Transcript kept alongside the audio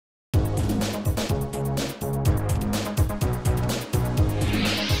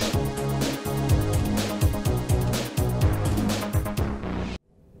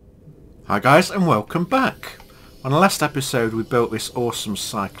Hi guys and welcome back. On the last episode we built this awesome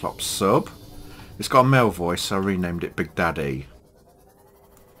Cyclops sub. It's got a male voice so I renamed it Big Daddy.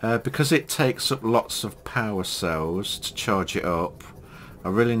 Because it takes up lots of power cells to charge it up, I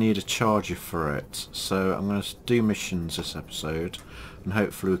really need a charger for it. So I'm going to do missions this episode and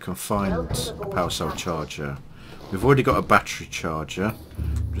hopefully we can find a power cell charger. We've already got a battery charger,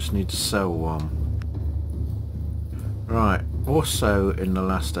 just need to sell one. Right, also in the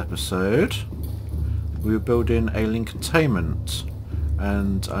last episode we were building alien containment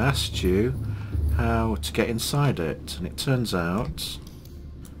and I asked you how to get inside it, and it turns out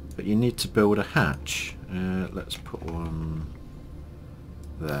that you need to build a hatch. Let's put one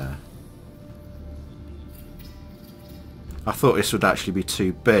there. I thought this would actually be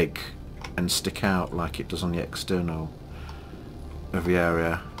too big and stick out like it does on the external of the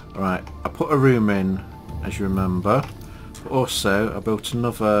area. Right, I put a room in, as you remember, but also I built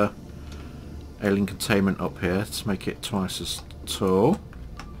another alien containment up here to make it twice as tall.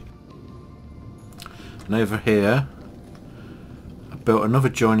 And over here I built another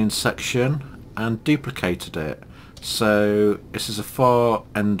joining section and duplicated it. So this is a far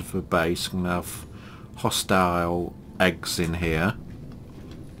end of the base. I'm going to have hostile eggs in here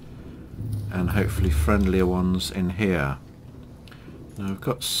and hopefully friendlier ones in here. Now I've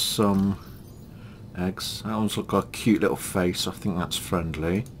got some eggs. That one's got a cute little face, I think that's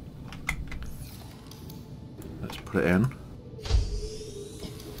friendly. Let's put it in.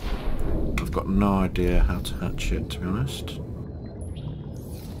 I've got no idea how to hatch it, to be honest.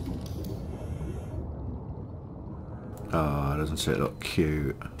 Oh, doesn't it look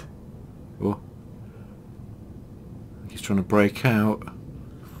cute? Oh, he's trying to break out.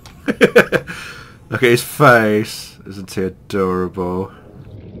 Look at his face, isn't he adorable?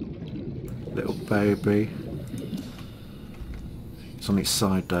 Little baby. It's on its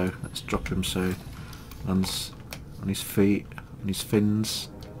side though. Let's drop him so lands on his feet, on his fins.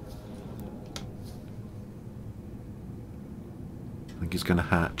 I think he's going to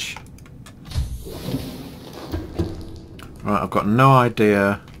hatch. Right, I've got no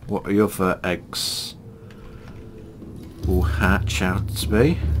idea what the other eggs will hatch out to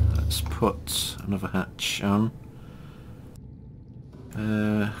be. Let's put another hatch on.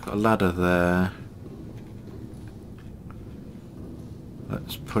 Got a ladder there.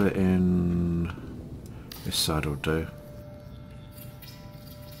 Let's put it in. This side will do.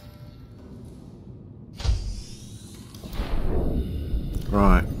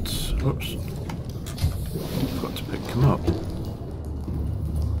 Right. Oops. Got to pick him up.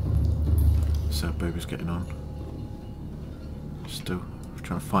 See how baby's getting on. Still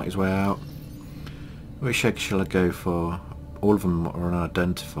trying to fight his way out. Which egg shall I go for? All of them are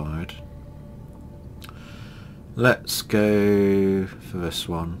unidentified. Let's go for this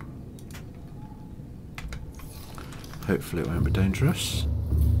one. Hopefully it won't be dangerous.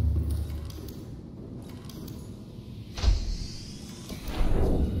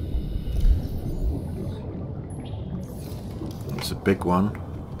 It's a big one.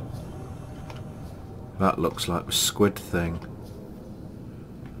 That looks like the squid thing.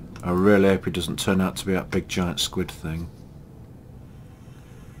 I really hope it doesn't turn out to be that big giant squid thing.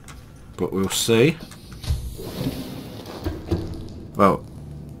 But we'll see. Well,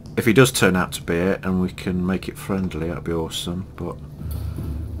 if he does turn out to be it and we can make it friendly, that'd be awesome, but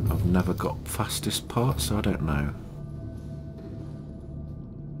I've never got fastest part, so I don't know.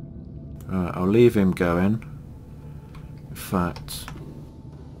 Alright, I'll leave him going. In fact,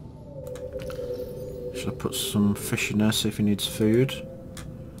 should I put some fish in there, see if he needs food?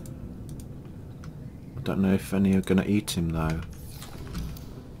 I don't know if any are going to eat him though.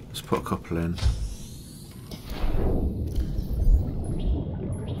 Let's put a couple in.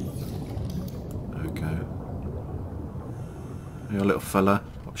 There we go. Hey, little fella.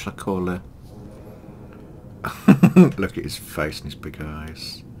 What shall I call it? Look at his face and his big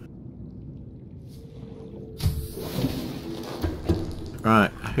eyes.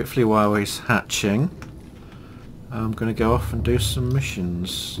 Right, hopefully while he's hatching, I'm going to go off and do some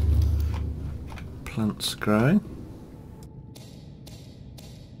missions. Plants growing.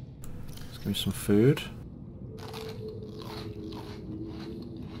 Give me some food.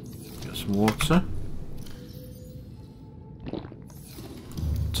 Get some water.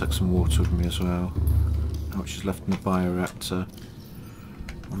 Take some water with me as well. How much is left in the bioreactor?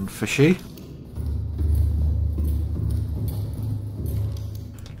 One fishy.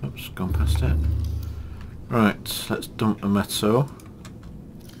 Oops, gone past it. Right, let's dump the metal.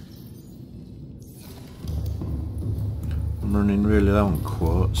 I'm running really low on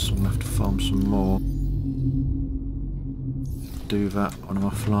quartz, so I'm going to have to farm some more. Do that when I'm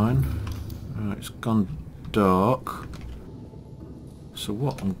offline. Right, it's gone dark. So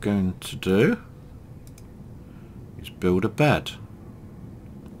what I'm going to do is build a bed.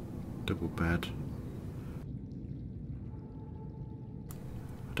 Double bed.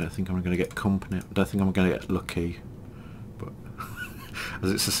 I don't think I'm going to get company. I don't think I'm going to get lucky. But as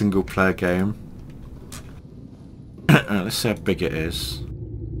it's a single player game. Right, let's see how big it is.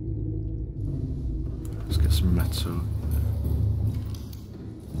 Let's get some metal.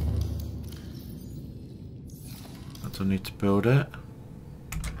 Do I need to build it?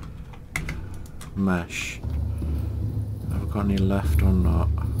 Mesh. Have I got any left or not?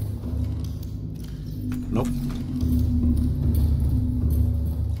 Nope.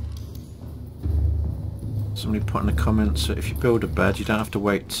 Somebody put in the comments that if you build a bed you don't have to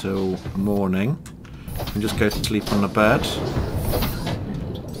wait till morning. You can just go to sleep on the bed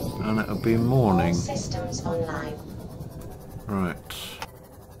and it'll be morning. Systems online. Right.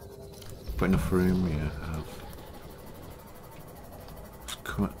 Put enough room, yeah, I have. Let's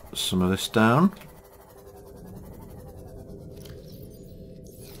cut some of this down.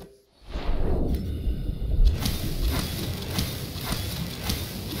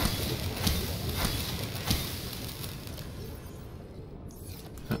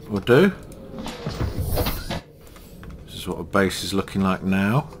 That will do. This is what a base is looking like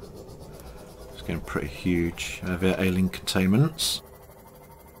now. It's getting pretty huge. Via alien containments.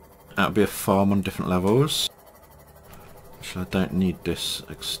 That'll be a farm on different levels. Actually, I don't need this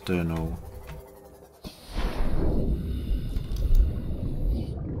external.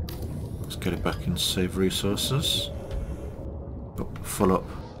 Let's get it back and save resources. Oh, full up.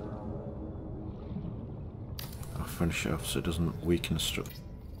 I'll finish it off so it doesn't weaken the structure.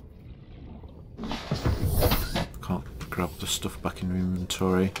 Can't grab the stuff back in the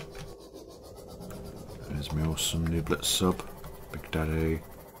inventory. There's my awesome Nublet sub. Big Daddy.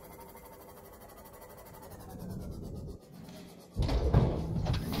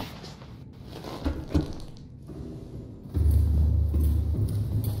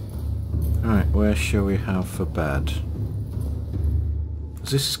 Right, where shall we have for bed?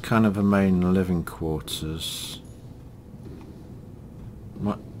 This is kind of a main living quarters.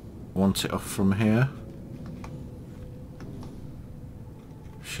 Might want it off from here.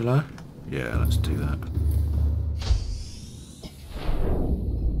 Shall I? Yeah, let's do that.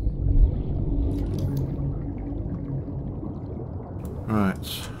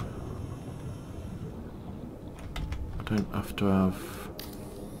 Right. I don't have to have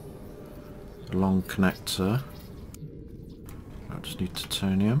a long connector. I just need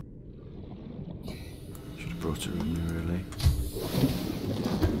titanium. Should have brought it with me really.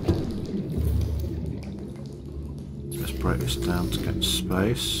 Let's break this down to get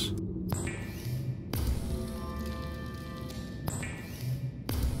space.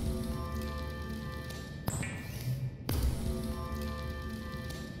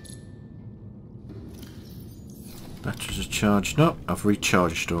 Batteries are charged up. I've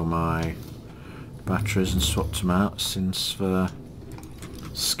recharged all my batteries and swapped them out since the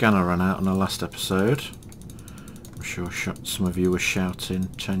scanner ran out on the last episode. I'm sure some of you were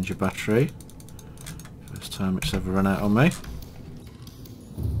shouting, change your battery. First time it's ever run out on me.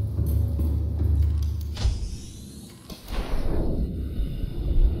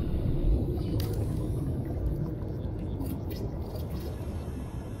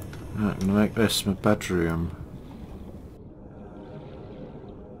 Right, I'm going to make this my bedroom.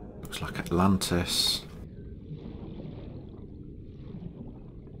 Looks like Atlantis.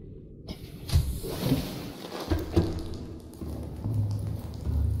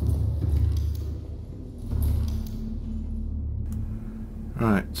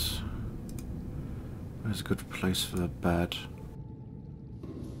 Right. Where's a good place for the bed?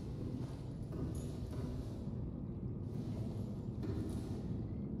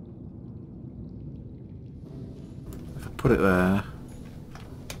 If I put it there,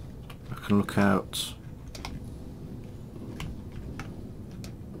 I can look out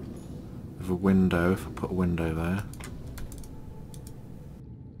of a window if I put a window there.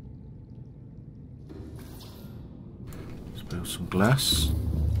 Let's build some glass.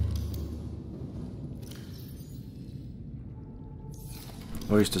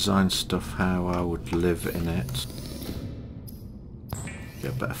 Always design stuff how I would live in it.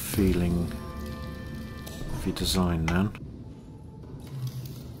 Get a better feeling if you design then.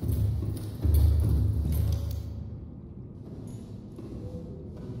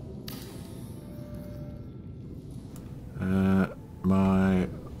 My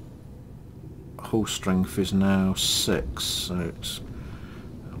hull strength is now 6, so I'm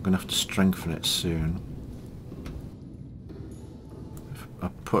going to have to strengthen it soon. If I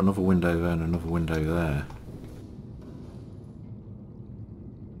put another window there and another window there.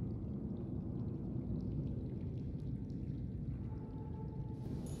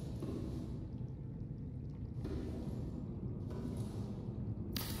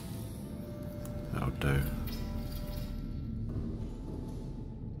 That'll do.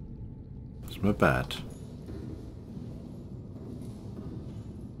 It's my bed.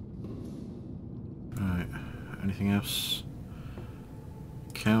 Right, anything else?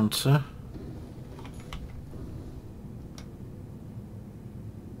 Counter.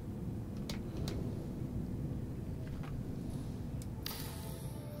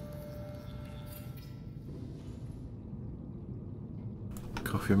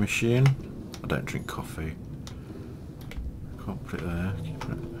 Coffee machine. I don't drink coffee. Can't put it there.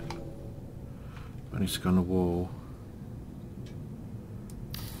 I need to go on the wall.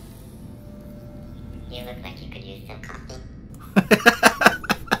 You look like you could use some coffee.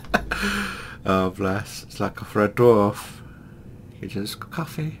 Oh bless, it's like for a dwarf. You just got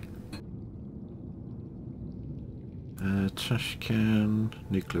coffee. Trash can,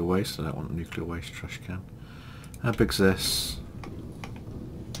 nuclear waste. I don't want a nuclear waste trash can. How big's this?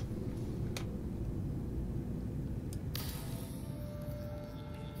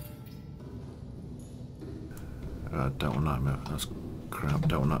 I don't want that in my, that's crap,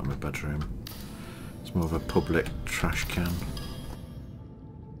 don't want that in my bedroom. It's more of a public trash can.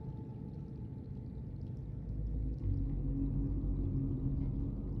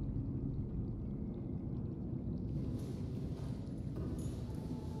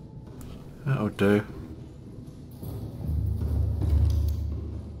 That'll do.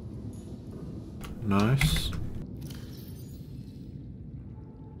 Nice.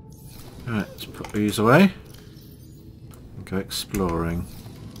 Alright, let's put these away. And go exploring.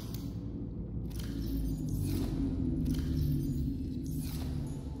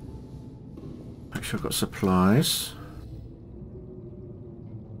 Make sure I've got supplies.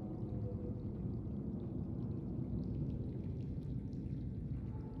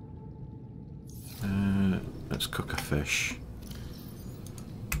 Let's cook a fish.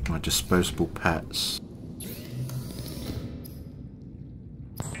 My disposable pets.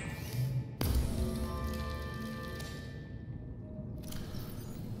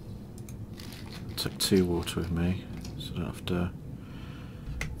 Took 2 water with me, so I don't have to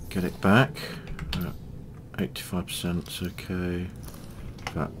get it back. 85%, okay.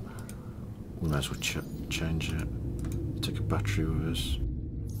 But we might as well change it. Take a battery with us.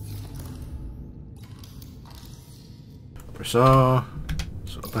 Press R,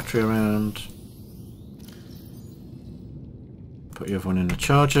 sort of battery around. Put the other one in the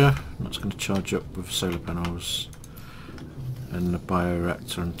charger, and that's going to charge up with solar panels and the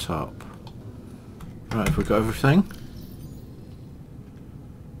bioreactor on top. Right, have we got everything?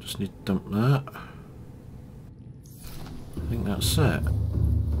 Just need to dump that. I think that's it.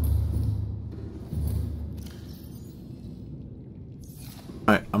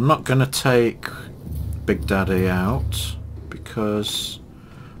 Right, I'm not going to take Big Daddy out because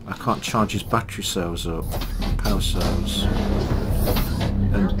I can't charge his battery cells up, power cells,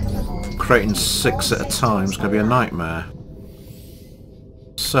 and creating 6 at a time is going to be a nightmare.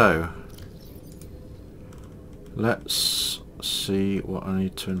 So let's see what I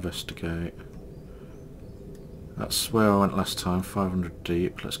need to investigate. That's where I went last time, 500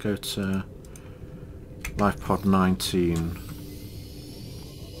 deep. Let's go to Life Pod 19.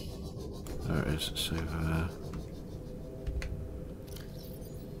 There it is, it's over there.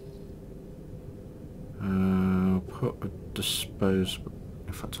 Put a disposable.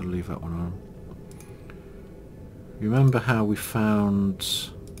 In fact, I'll leave that one on. Remember how we found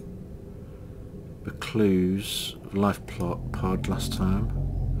the clues of Life Pod last time?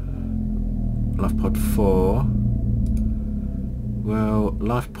 Life Pod 4. Well,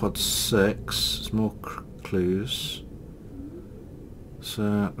 Life Pod 6, there's more clues.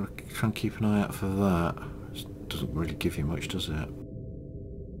 So I'll try and keep an eye out for that. It doesn't really give you much, does it?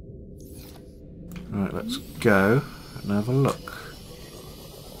 Right, let's go and have a look.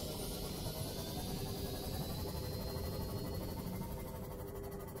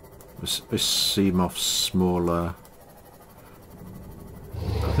 This Seamoth's smaller.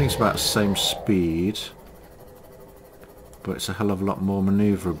 I think it's about the same speed, but it's a hell of a lot more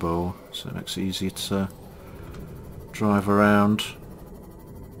manoeuvrable, so it makes it easier to drive around.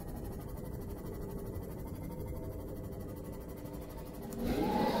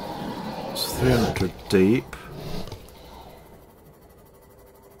 It's 300 deep.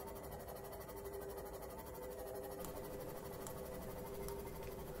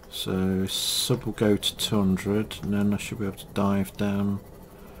 So sub will go to 200 and then I should be able to dive down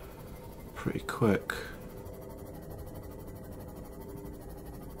pretty quick.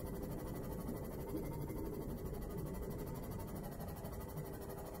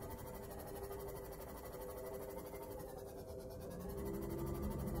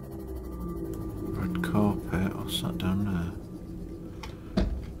 Red carpet, what's that down there?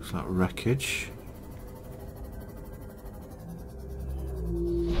 Looks like wreckage.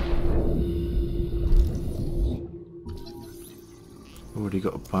 Already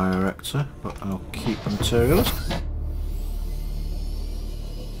got a bioreactor, but I'll keep the materials.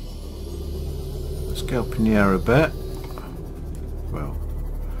 Let's get up in the air a bit. Well,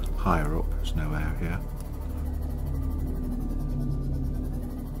 higher up, there's no air here.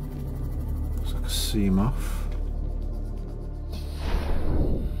 Looks like a Seamoth.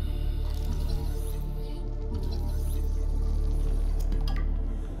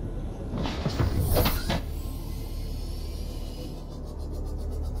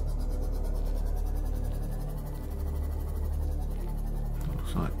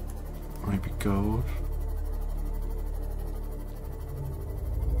 Looks like maybe gold.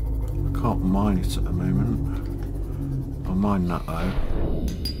 I can't mine it at the moment. I'll mine that though.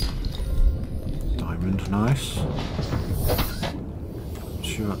 Diamond, nice. I'm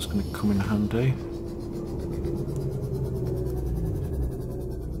sure that's going to come in handy.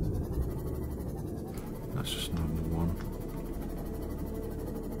 That's just number one.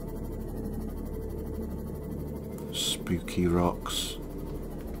 Spooky rocks.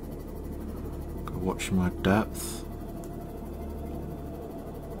 Gotta watch my depth.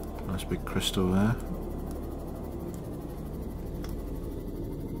 Nice big crystal there.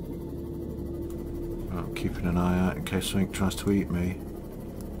 I'm keeping an eye out in case something tries to eat me.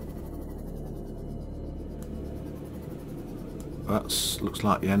 That looks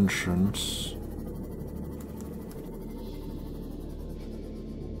like the entrance.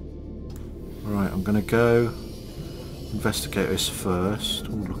 Right, I'm gonna go investigate this first.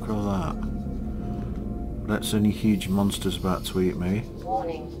 Oh, look at all that. That's any huge monsters about to eat me.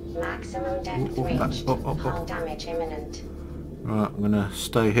 Warning. Maximum depth reached. Hull damage imminent. Right, I'm gonna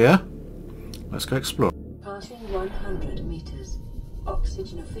stay here. Let's go explore. Passing 100 meters.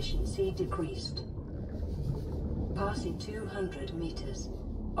 Oxygen efficiency decreased. Passing 200 meters.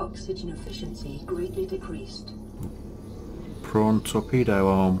 Oxygen efficiency greatly decreased. Prawn torpedo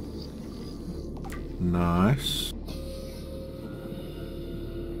arm. Nice.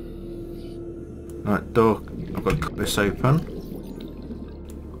 Right, door. I've got to cut this open.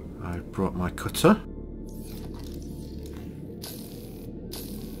 I brought my cutter.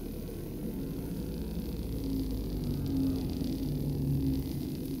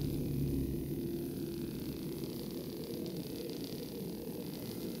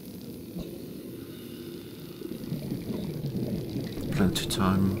 Plenty of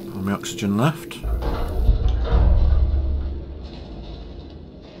time on my oxygen left.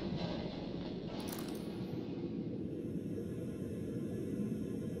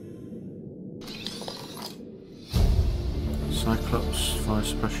 Cyclops fire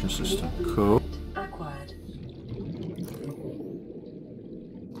suppression system. Cool. Acquired.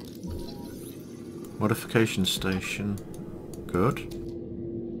 Modification station. Good.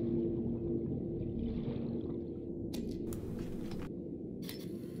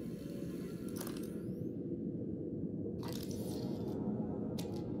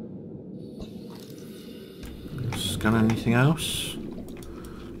 Scan anything else?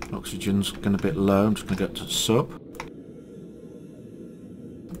 Oxygen's getting a bit low. I'm just going to get to the sub.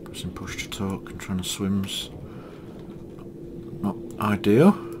 Pressing push to talk and trying to swim's not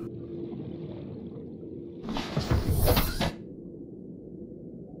ideal.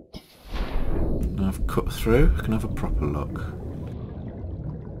 Now I've cut through, I can have a proper look.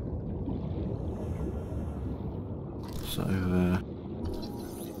 So,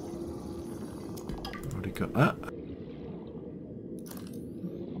 already got that.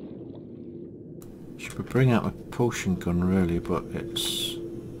 Should bring out my potion gun really, but it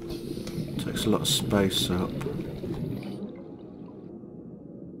takes a lot of space up.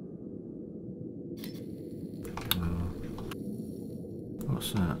 Oh.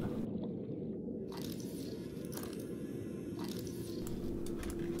 What's that?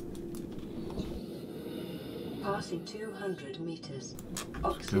 Passing 200 meters.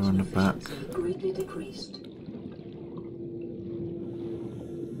 Let's go on the back. Efficiency greatly decreased.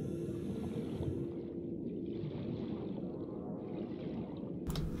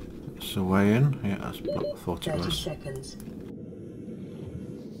 That's the way in. Yeah, that's what I thought it 30 was. seconds.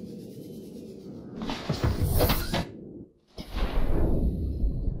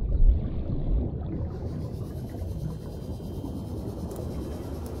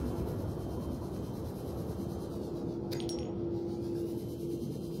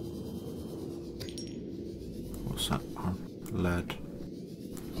 What's that one? Lead.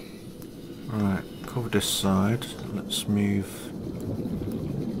 Right, cover this side. Let's move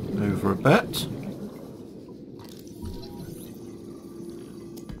over a bit.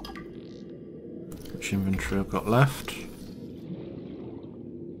 Which inventory I've got left?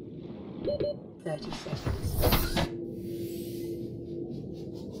 30 seconds.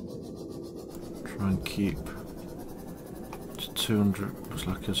 Try and keep to 200. Looks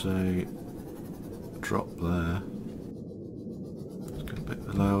like there's a drop there. Let's go a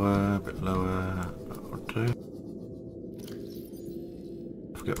bit lower, that'll do.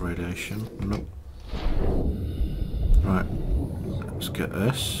 Forget radiation. Nope. Right, let's get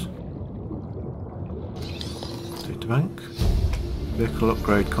this. Data bank. Vehicle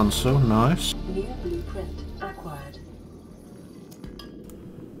upgrade console, nice. New blueprint acquired.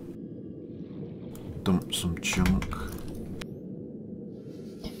 Dump some junk.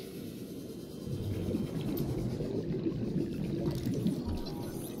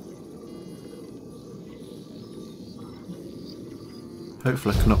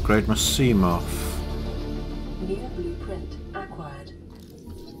 Hopefully I can upgrade my Seamoth. New blueprint acquired.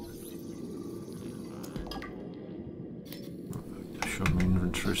 Sure my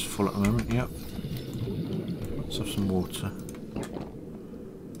inventory is full at the moment, yep. Let's have some water.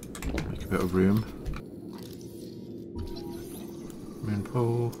 Make a bit of room. Main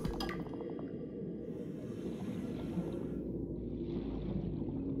pole.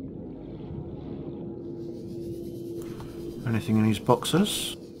 Anything in these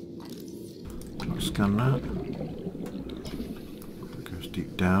boxes? Let's scan that. It goes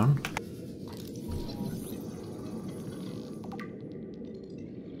deep down.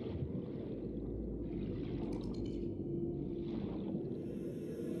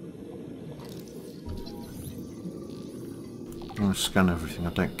 I'm going to scan everything. I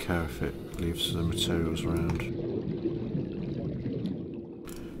don't care if it leaves the materials around.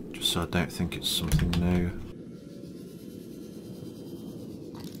 Just so I don't think it's something new.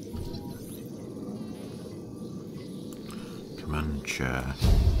 Command chair.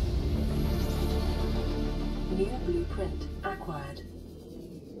 New blueprint acquired.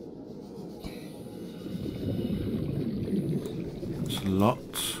 It's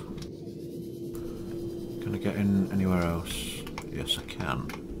locked. Can I get in anywhere else? Yes, I can.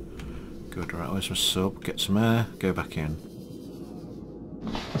 Good, right, where's my sub? Get some air, go back in.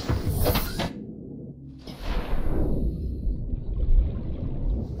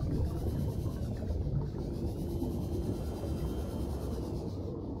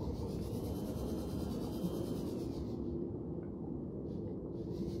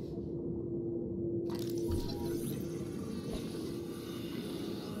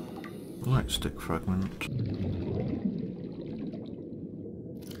 Light stick fragment.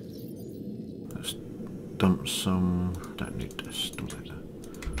 Let's dump some. Don't need this. Dump it there.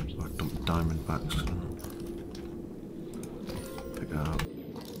 Or dump the diamond backs and pick it up.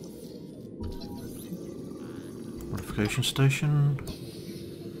 Modification station.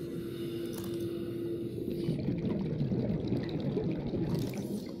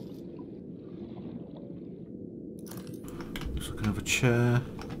 Looks like another chair.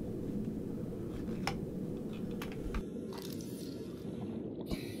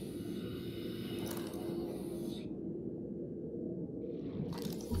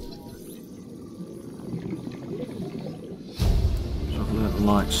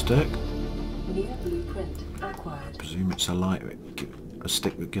 Light stick. New blueprint acquired. I presume it's a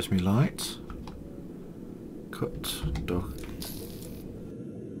stick that gives me light. Cut, duck.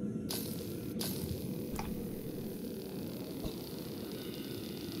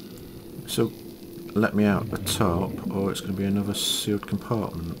 So let me out the top, or it's going to be another sealed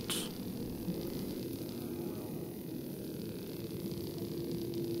compartment.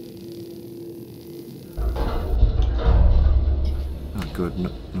 Good,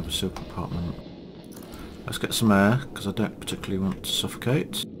 another sealed compartment. Let's get some air, because I don't particularly want to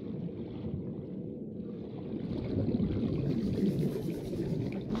suffocate.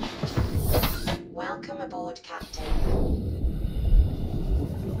 Welcome aboard, Captain.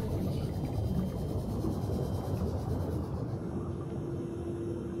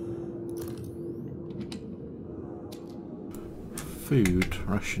 Food,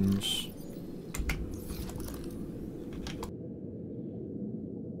 rations.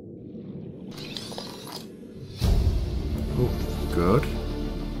 Good.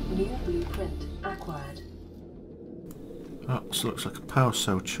 New blueprint acquired. That looks like a power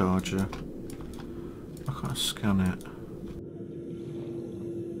cell charger. I can't scan it.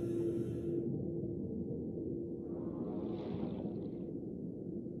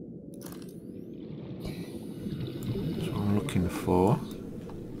 before.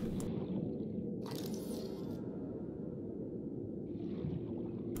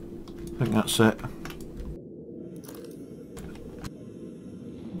 I think that's it.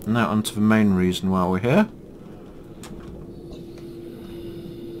 Now onto the main reason why we're here.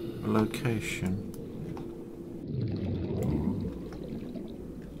 The location.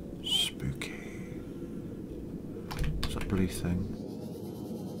 Spooky. What's that blue thing?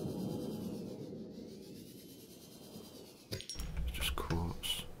 It's just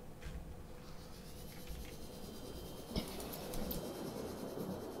quartz.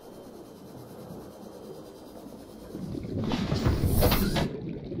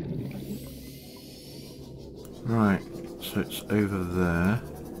 Right, so it's over there.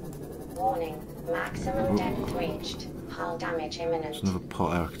 Warning, maximum depth reached. Hull damage imminent. There's another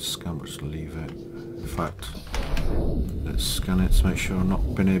pot there I could scan, but just leave it. In fact, let's scan it to make sure I've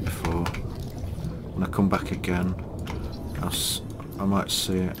not been here before. When I come back again, I might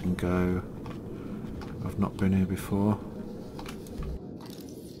see it and go, I've not been here before.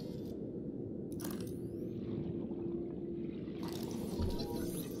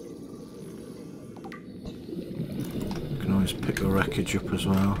 Always pick the wreckage up as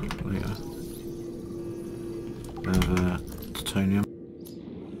well later. Over titanium.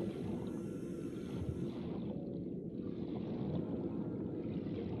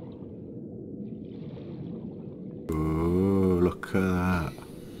 Oh, look at that.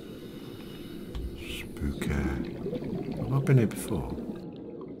 Spooky. Have I been here before?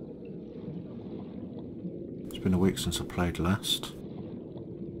 It's been a week since I played last.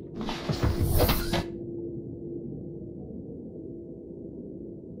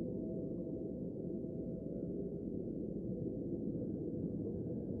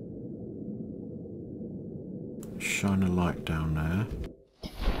 Shine a light down there.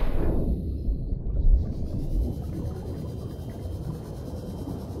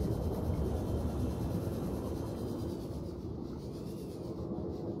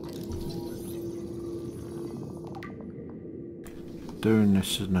 Doing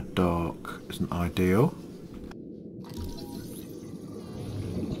this in the dark isn't ideal.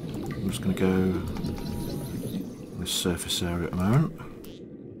 I'm just going to go in this surface area at the moment.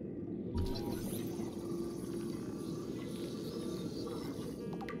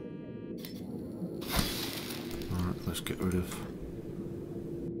 Let's get rid of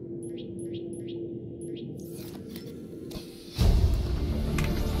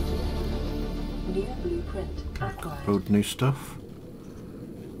New blueprint acquired. build new stuff.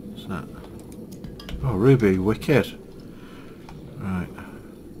 What's that? Oh, ruby, wicked. Right.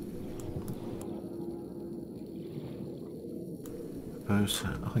 I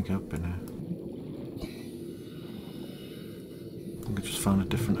think I've been here. I think I just found a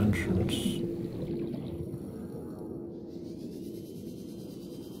different entrance.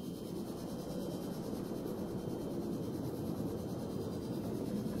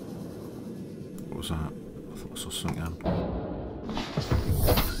 What was that? I thought I saw something then.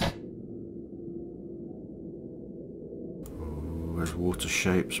 Oh, there's water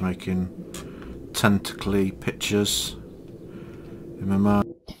shapes making tentacly pictures in my mind.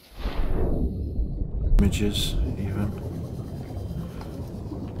 Images, even.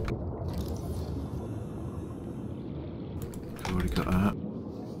 I've already got that.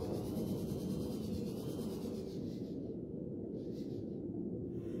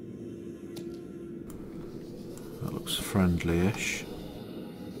 That looks friendly-ish.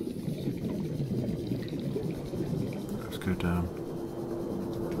 Let's go down.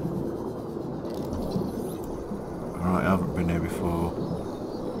 Alright, I haven't been here before.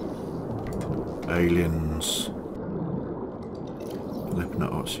 Aliens. I'll open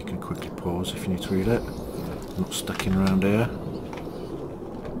it up so you can quickly pause if you need to read it. I'm not sticking around here.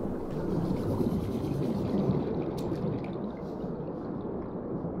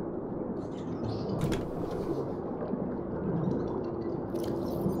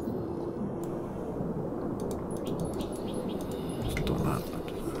 Just done that.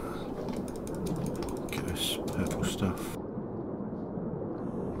 Get this purple stuff.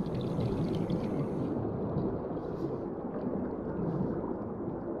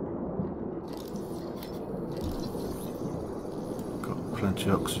 Plenty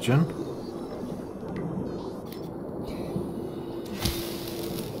of oxygen.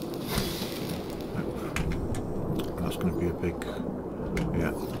 That's going to be a big,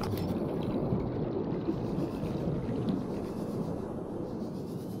 yeah.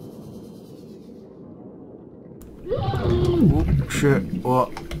 Oh, shit, what?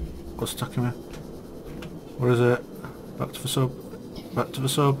 What's attacking me? What is it? Back to the sub. Back to the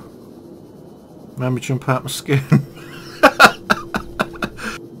sub. Made me jump out my skin.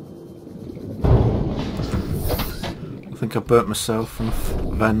 think I burnt myself from a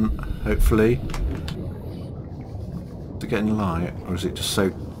vent, hopefully. Is it getting light, or is it just so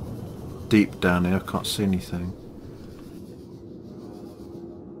deep down here I can't see anything?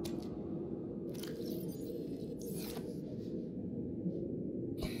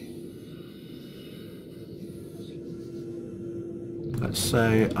 Let's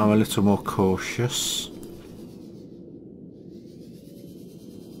say I'm a little more cautious.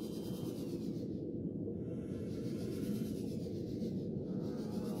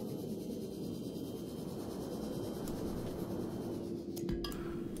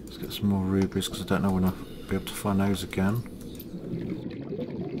 Let's get some more rubies because I don't know when I'll be able to find those again.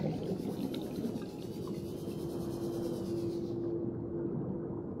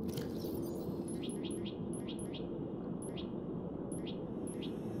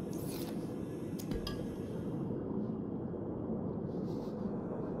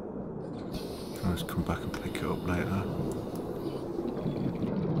 I'll just come back and pick it up later.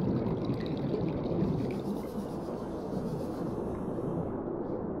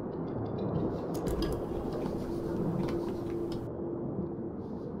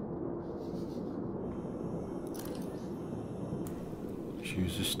 Let's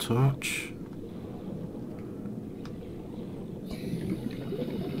use this torch.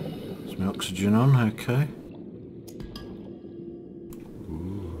 There's my oxygen on, okay.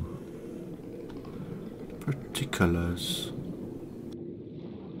 Colours.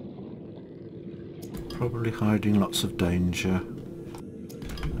 Probably hiding lots of danger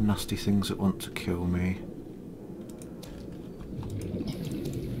and nasty things that want to kill me.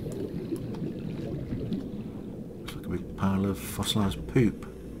 Looks like a big pile of fossilised poop.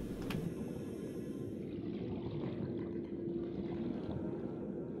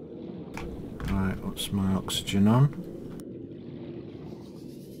 Right, what's my oxygen on?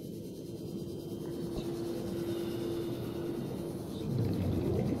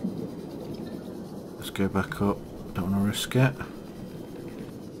 Go back up, don't want to risk it.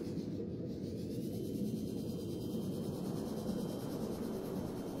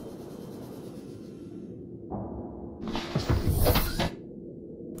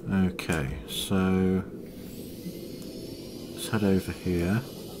 Okay, so let's head over here.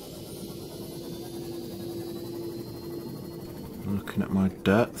 I'm looking at my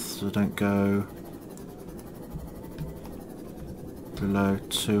depth so I don't go below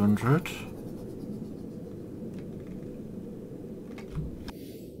 200.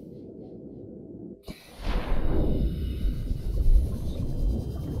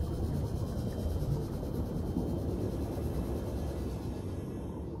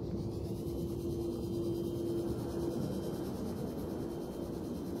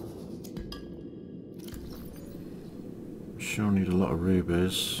 Sure need a lot of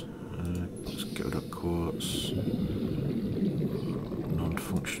rubies. Let's get rid of quartz.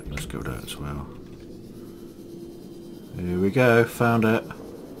 Non-function. Let's go with that as well. Here we go. Found it.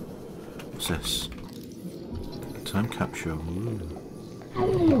 What's this? Time capsule.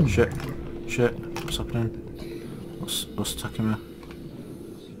 Ooh. Shit. Shit. What's happening? What's attacking me?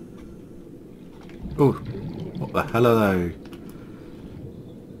 Oh, what the hell are they?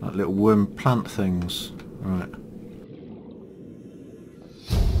 Like little worm plant things. Right.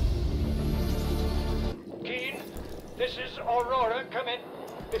 This is Aurora, come in.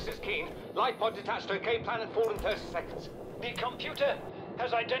 This is Keen. Light pod detached to K planet 4 in 30 seconds. The computer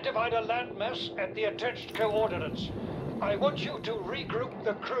has identified a landmass at the attached coordinates. I want you to regroup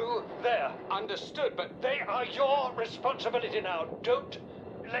the crew there. Understood, but they are your responsibility now. Don't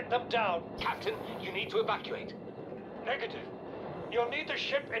let them down. Captain, you need to evacuate. Negative. You'll need the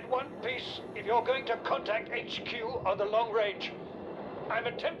ship in one piece if you're going to contact HQ on the long range. I'm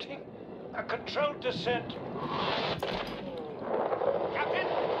attempting a controlled descent. Captain?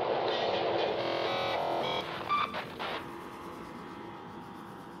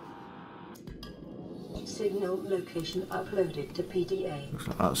 Signal location uploaded to PDA. Looks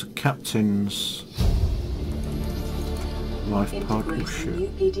like that's a captain's life pod. Oh shit.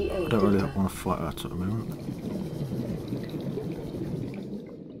 I don't really want to fight that at the moment.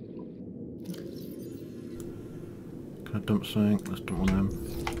 Can I dump something? Let's dump one of them.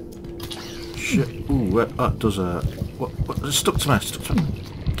 Shit. Ooh, that does hurt. What? It's stuck to me. Stuck to me.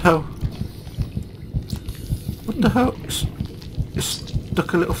 What the hell? What the hell? It's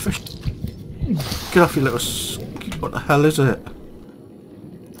stuck a little fish. Get off, you little... What the hell is it?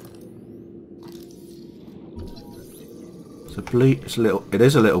 It's a bleed... It's a little... It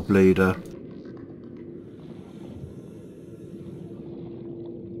is a little bleeder.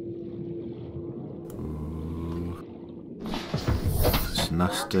 Ooh. It's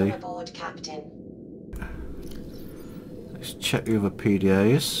nasty. Welcome aboard, Captain. Let's check the other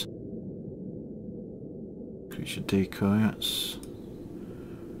PDAs. Creature decoy, that's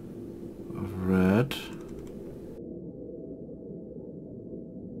of red.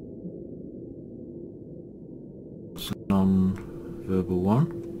 It's a non-verbal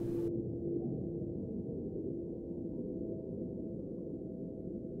one.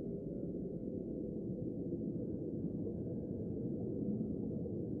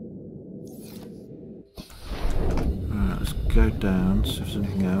 Alright, let's go down, see if there's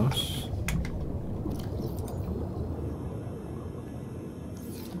anything else.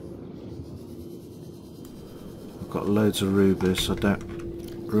 Got loads of rubies, so I don't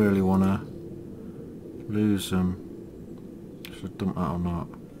really want to lose them. Should I dump that or not?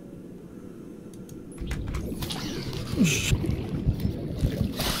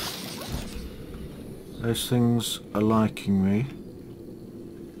 Those things are liking me,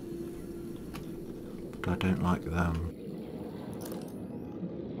 but I don't like them.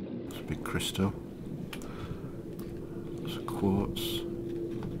 It's a big crystal. It's a quartz.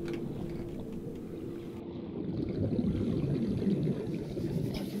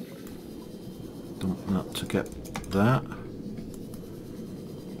 Not to get that.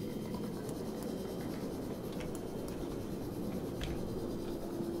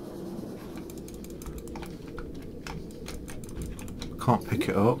 Can't pick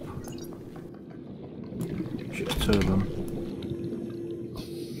it up. Just two of them.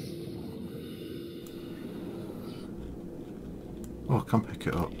 Oh, I can pick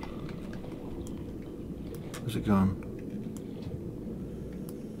it up. Where's it gone?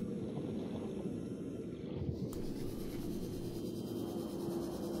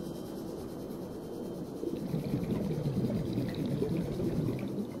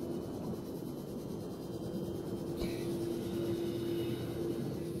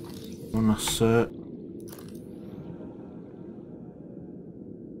 On a cert.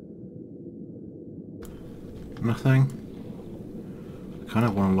 Nothing. I kind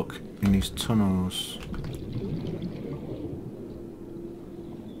of want to look in these tunnels.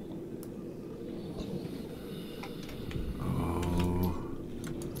 Oh,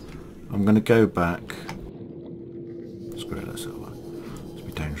 I'm going to go back. Screw it, that's over. It's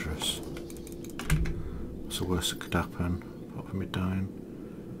be dangerous. What's the worst that could happen apart from me dying?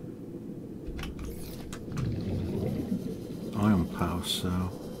 Ion power cell.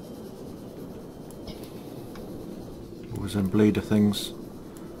 What was them bleeder things?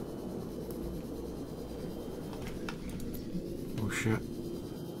 Oh shit.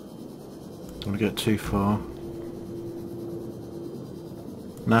 Don't want to get too far.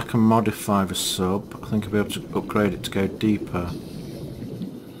 Now I can modify the sub. I think I'll be able to upgrade it to go deeper.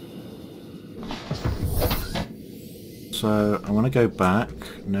 So I want to go back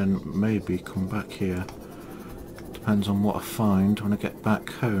and then maybe come back here. Depends on what I find when I get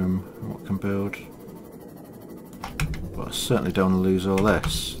back home and what I can build. But I certainly don't want to lose all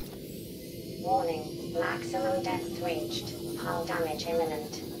this. Warning, maximum depth reached. Hull damage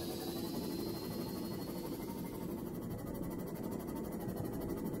imminent.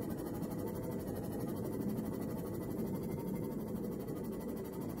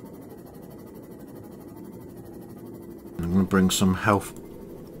 I'm going to bring some health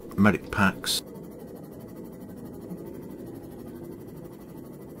medic packs.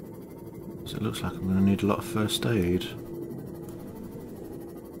 It looks like I'm going to need a lot of first aid.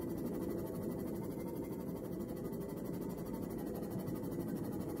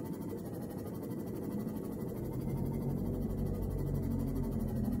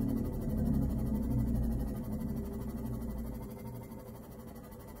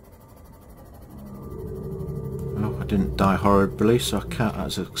 Oh, I didn't die horribly, so I count that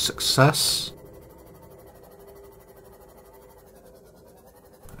as a success.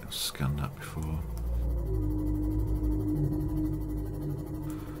 Scanned that before.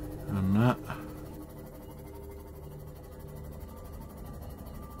 And that.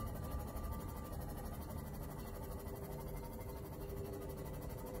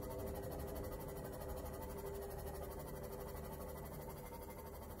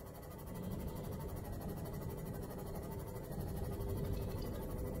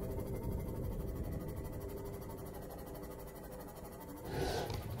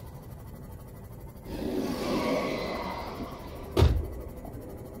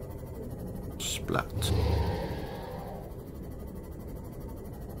 Splat.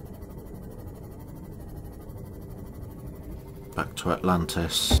 Back to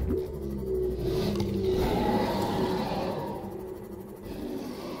Atlantis.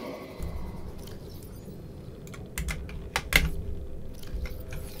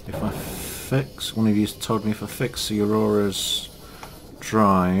 If I fix. One of you told me if I fix the Aurora's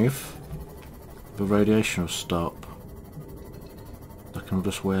drive, the radiation will stop. I can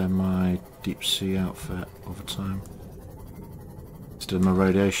just wear my deep sea outfit all the time instead of my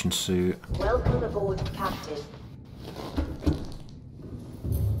radiation suit. Welcome aboard, Captain.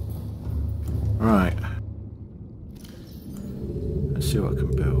 Right. Let's see what I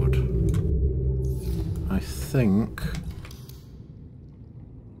can build. I think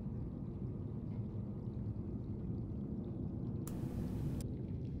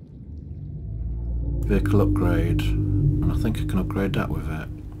vehicle upgrade, and I think I can upgrade that with it. I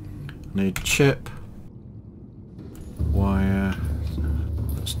need chip, wire.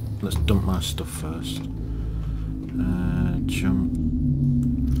 Let's dump my stuff first. Jump.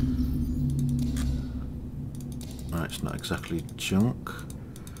 Right, it's not exactly junk,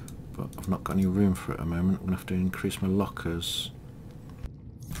 but I've not got any room for it at the moment. I'm gonna have to increase my lockers.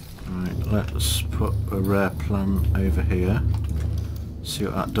 Right, let's put a rare plant over here. See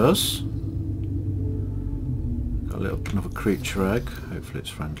what that does. Got another creature egg. Hopefully it's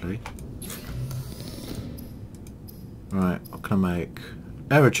friendly. Right, what can I make?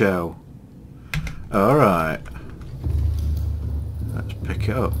 Aerogel. Alright. Let's pick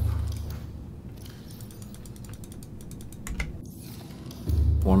it up.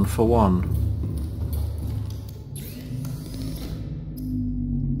 1 for 1.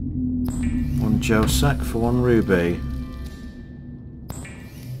 1 gel sack for 1 ruby.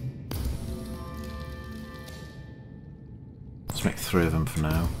 Let's make 3 of them for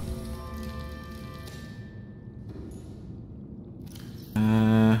now.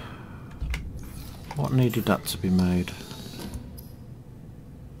 What needed that to be made?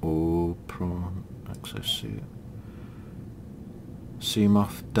 Oh, prawn exosuit.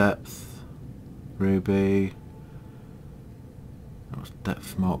 Seamoth depth, ruby. That was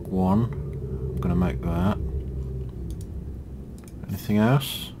depth mark 1. I'm gonna make that. Anything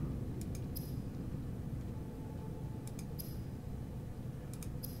else?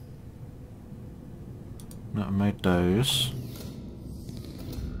 No, I made those.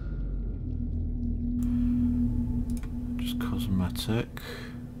 Just cosmetic.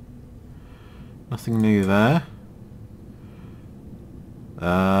 Nothing new there.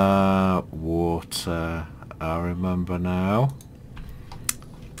 Water. I remember now.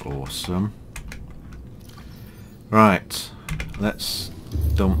 Awesome. Right, let's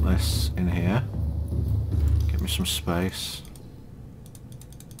dump this in here. Get me some space.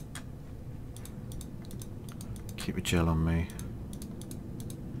 Keep a gel on me.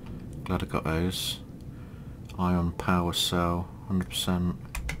 Glad I got those. Ion power cell, 100%.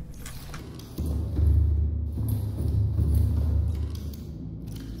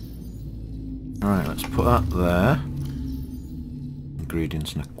 Alright, let's put that there.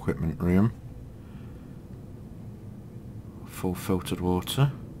 Ingredients and equipment room. Full filtered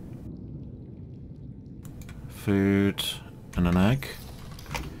water. Food and an egg.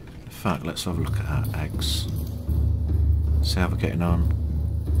 In fact, let's have a look at our eggs. See how we're getting on.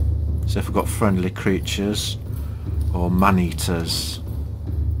 See if we've got friendly creatures or man-eaters.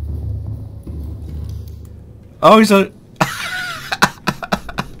 Oh, he's a...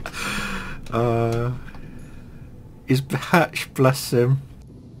 he's hatched, bless him.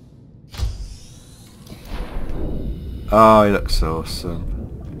 Oh, he looks awesome.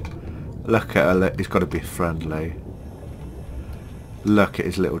 Look at her, he's got to be friendly. Look at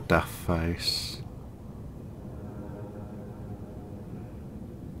his little daft face.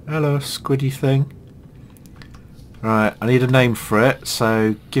 Hello, squiddy thing. Right, I need a name for it,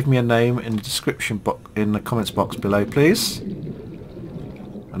 so give me a name in the description box, in the comments box below, please.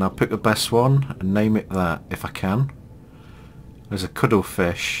 And I'll pick the best one and name it that, if I can. There's a Cuddle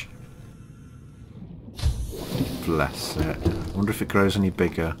Fish. Bless it. I wonder if it grows any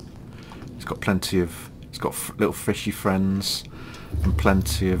bigger. It's got plenty of... It's got little fishy friends and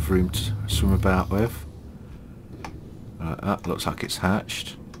plenty of room to swim about with. That looks like it's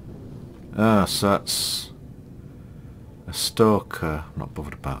hatched. Ah, so that's a stalker. I'm not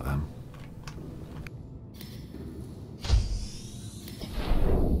bothered about them.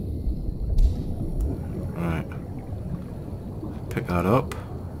 Right. Pick that up.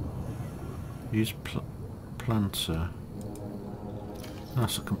 Use planter. Ah,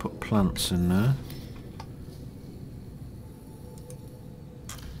 so I can put plants in there.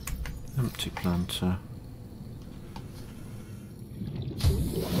 Empty planter.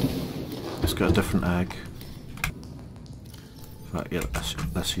 It's got a different egg. In fact, yeah,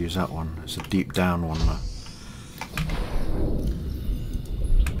 let's use that one. It's a deep down one though.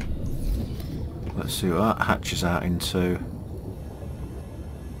 Let's see what that hatches out into.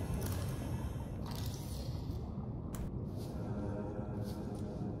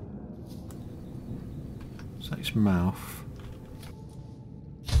 mouth.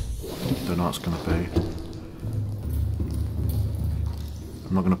 Don't know what it's going to be.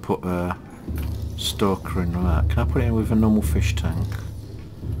 I'm not going to put a stalker in that. Can I put it in with a normal fish tank?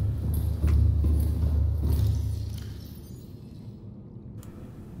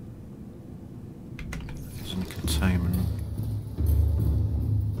 There's any containment.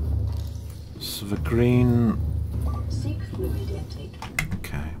 So the green... Seek fluid intake.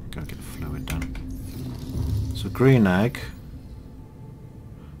 Okay, go get the fluid done. So green egg.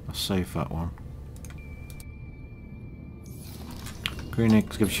 I'll save that one. Green egg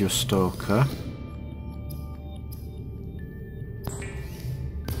gives you a stalker.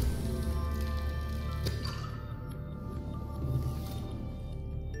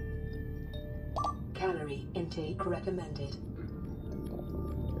 Calorie intake recommended.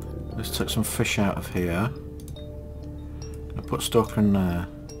 Let's take some fish out of here. Can I put stalker in there?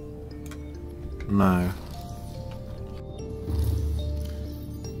 No.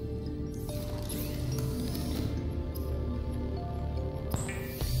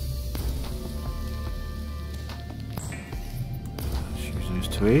 Let's use those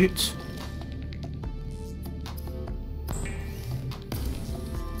to eat.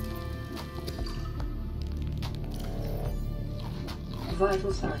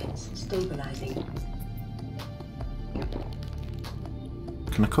 Vital signs stabilizing.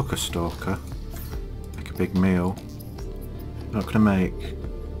 Can I cook a stalker? Make a big meal. Not gonna make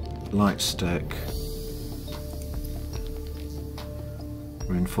light stick.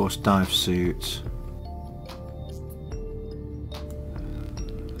 Reinforced dive suit.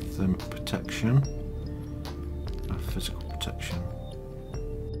 Thermal protection. Physical protection.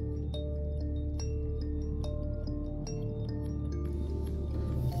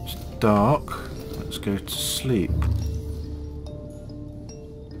 It's dark. Let's go to sleep.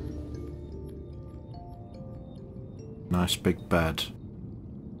 Nice big bed.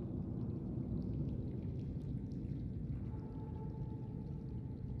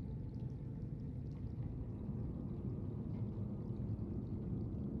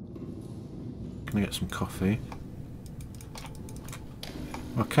 Can I get some coffee?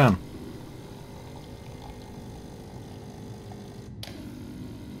 I can.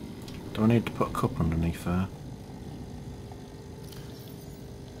 Do I need to put a cup underneath there?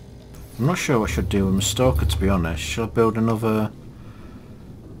 I'm not sure what I should do with my stalker, to be honest. Should I build another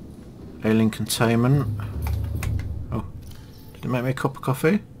alien containment? Oh, did it make me a cup of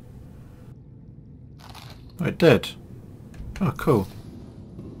coffee? Oh, it did. Oh, cool.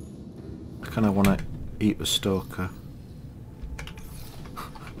 I kind of want to eat the stalker.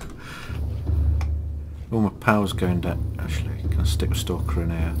 All my power's going down. Actually, can I stick the stalker in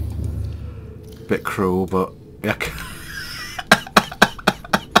here? Bit cruel, but yeah.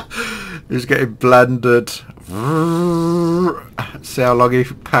 He's getting blended. See how long he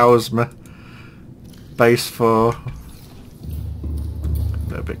powers my base for.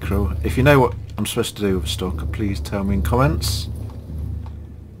 A bit cruel. If you know what I'm supposed to do with a stalker, please tell me in comments.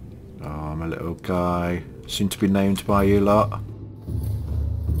 Oh, I'm a little guy. Soon to be named by you lot.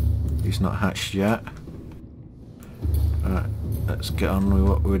 He's not hatched yet. Alright, let's get on with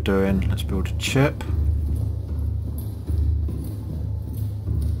what we're doing. Let's build a chip.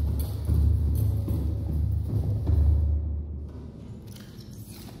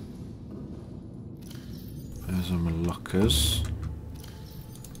 There's all my lockers.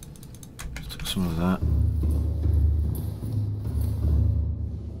 Let's take some of that.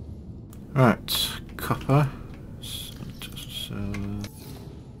 Right, copper.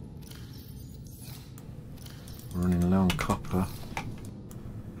 Running low on copper.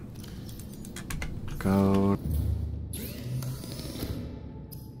 Gold.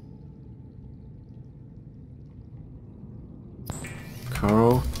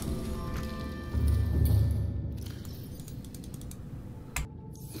 Coral.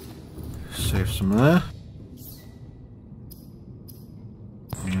 Save some there.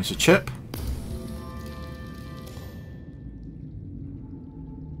 And there's a chip.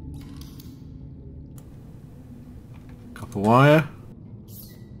 Copper wire.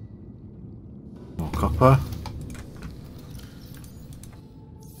 More copper.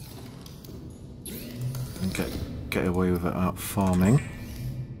 And get away with it out farming.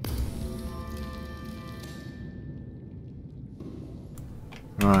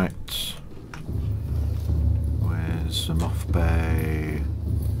 Right. Where's the moth bay?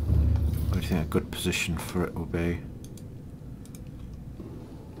 What do you think a good position for it will be?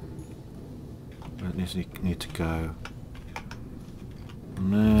 Where does it need to go?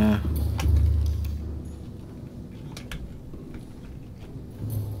 There.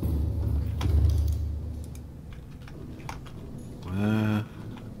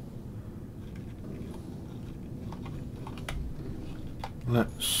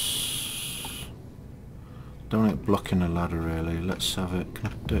 Let's... Don't want it blocking the ladder really. Let's have it... Can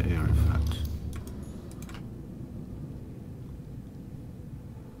I do it here in fact?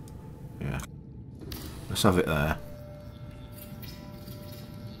 Yeah. Let's have it there.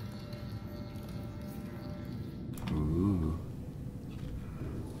 Ooh.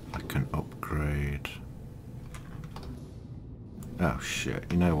 I can upgrade. Oh shit,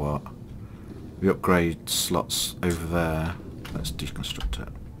 you know what? The upgrade slots over there. Let's deconstruct it.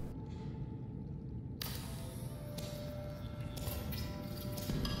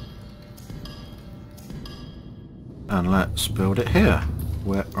 And let's build it here.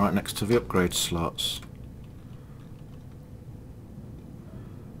 We're right next to the upgrade slots.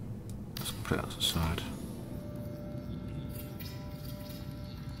 Let's put it outside.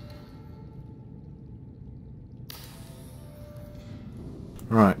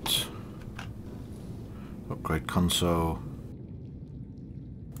 Right. Upgrade console.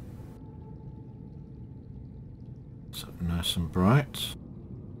 It's up nice and bright.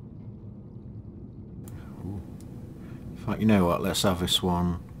 Ooh. In fact, you know what? Let's have this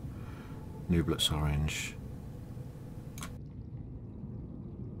one. Nublet's orange.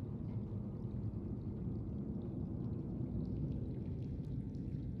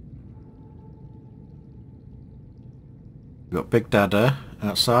 We've got Big Dada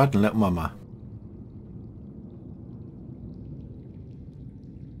outside and Little Mama.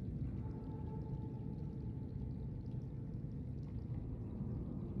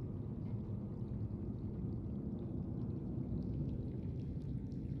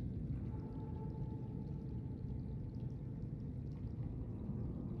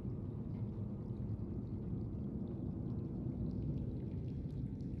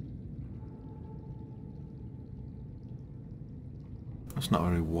 That's not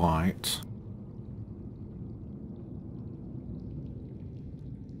very white.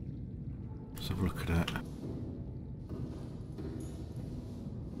 Let's have a look at it.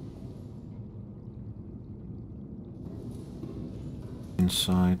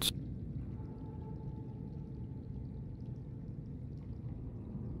 Inside.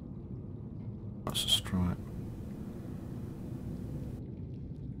 That's a stripe.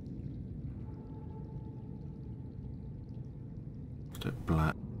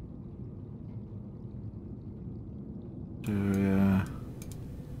 Black. Yeah.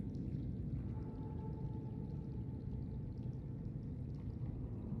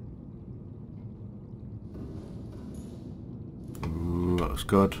 Ooh, that was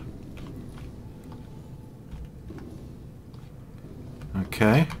good.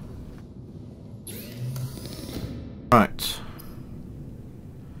 Okay. Right.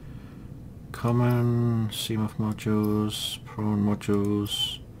 Common, Seamoth modules, prawn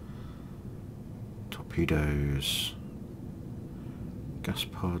modules, torpedoes, gas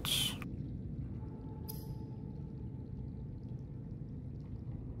pods.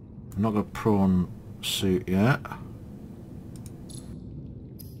 I'm not got a prawn suit yet.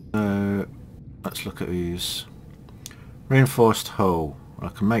 So let's look at these. Reinforced hull. I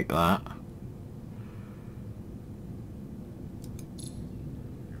can make that.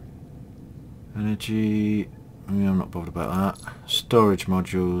 Energy, I'm not bothered about that. Storage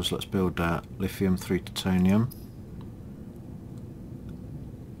modules, let's build that. Lithium 3 titanium.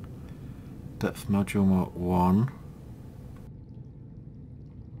 Depth module Mark 1.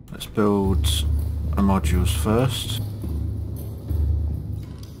 Let's build the modules first.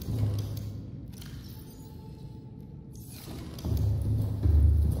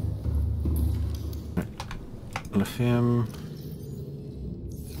 Lithium.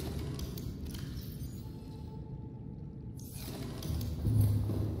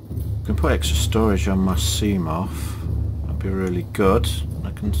 I can put extra storage on my Seamoth. That'd be really good.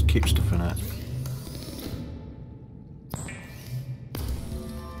 I can keep stuff in it.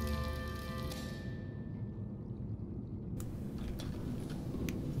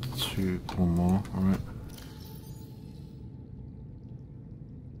 One more, alright.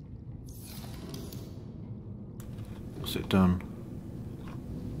 What's it done?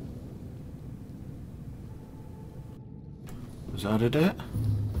 Has it added it?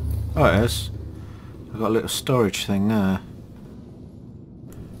 Oh, it is. I've got a little storage thing there.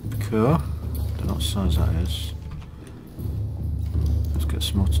 Cool. Don't know what size that is. Let's get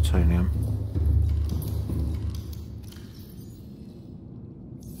some more titanium.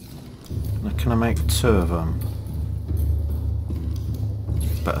 Now, can I make 2 of them?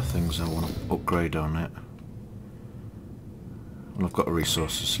 Better things I want to upgrade on it. Well, I've got the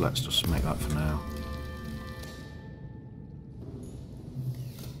resources, so let's just make that for now.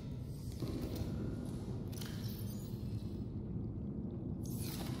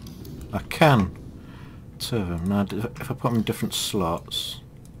 I can. 2 of them. Now, if I put them in different slots...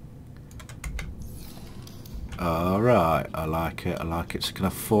 Alright, I like it, I like it. So you can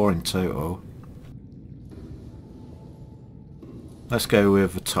have 4 in total. Let's go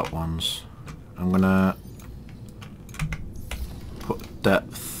with the top ones. I'm gonna put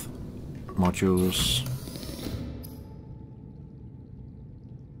depth modules.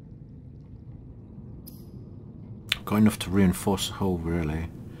 Got enough to reinforce the hull, really.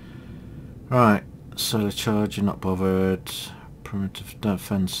 Right, solar charger, not bothered. Primitive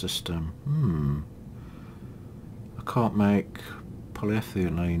defense system. I can't make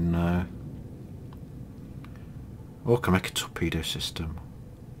polyethylene now. Or I can make a torpedo system.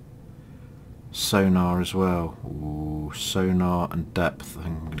 Sonar as well. Ooh, sonar and depth I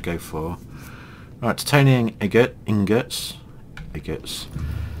think I'm going to go for. Right, titanium ingots.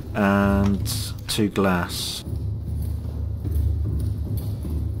 And 2 glass.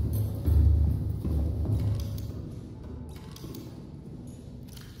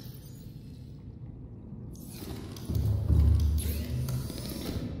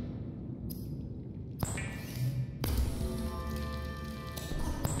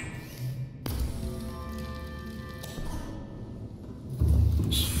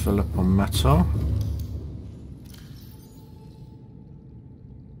 Fill up on metal.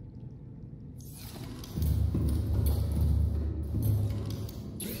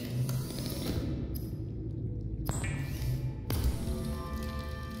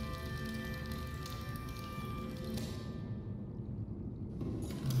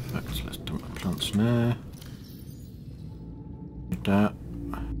 Perfect, let's dump the plants now. Do that.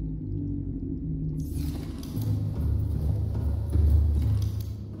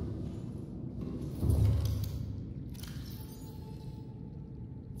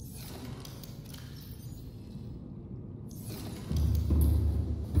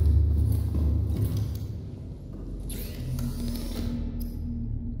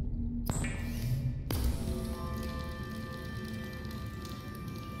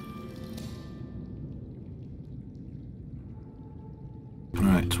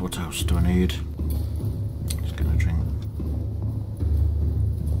 Right, what else do I need? Just gonna drink.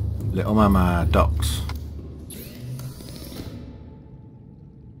 Little Mama docks.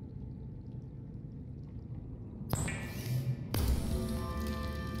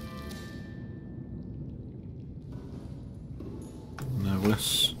 Now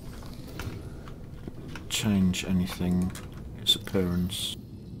let's change anything, its appearance.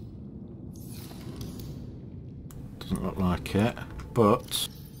 Doesn't look like it. But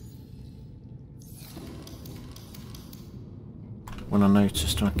when I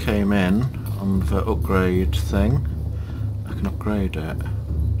noticed when I came in on the upgrade thing, I can upgrade it.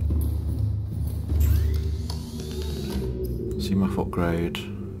 Seamoth upgrade.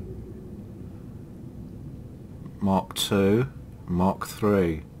 Mark 2, Mark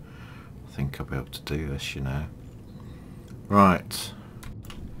 3. I think I'll be able to do this, you know. Right.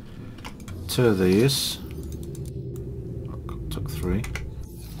 2 of these. Took 3.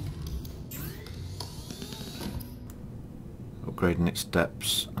 Upgrading its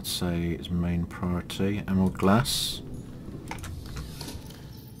depths, I'd say, is main priority. Emerald glass.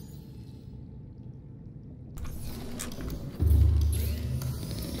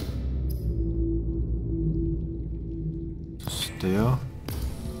 Steel.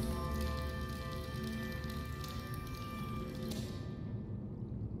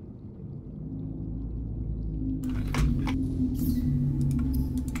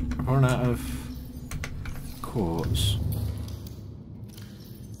 Run out of quartz.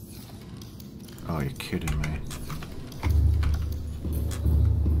 Oh, you're kidding me.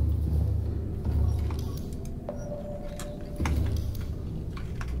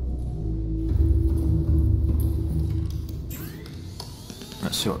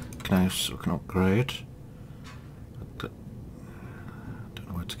 Let's see what else we can upgrade. I don't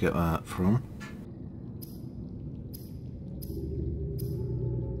know where to get that from.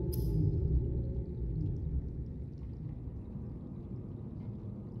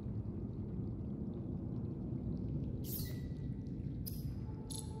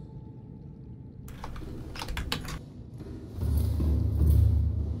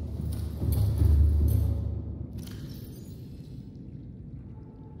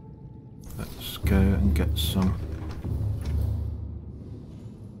 Let's go and get some.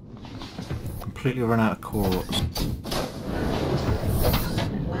 Completely run out of quartz.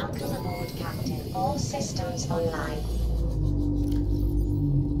 Welcome aboard, Captain. All systems online.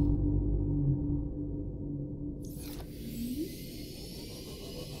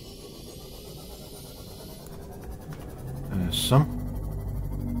 There's some.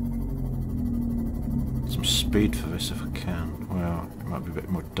 speed for this if I can. Well, it might be a bit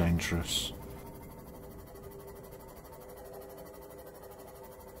more dangerous.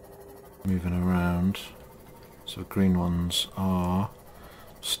 Moving around. So green ones are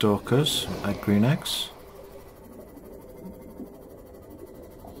stalkers, egg green eggs.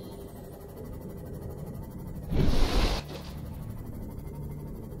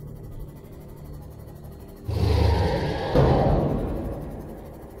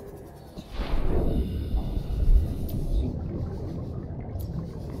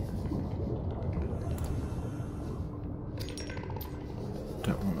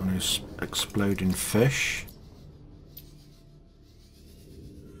 Don't want any exploding fish.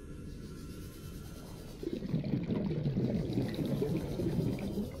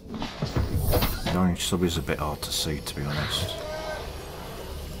 The orange sub is a bit hard to see, to be honest.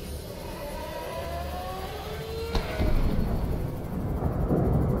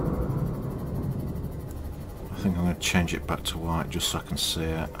 I think I'm going to change it back to white just so I can see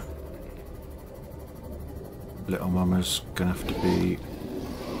it. Little mama's going to have to be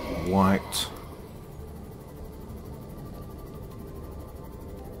white.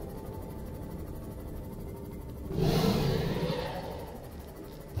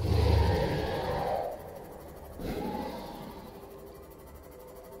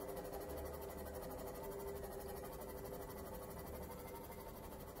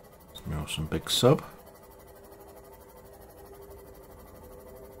 Some big sub.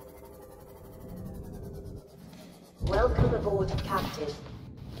 Welcome aboard, Captain.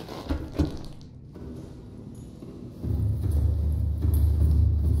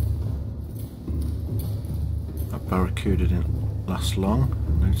 That barracuda didn't last long.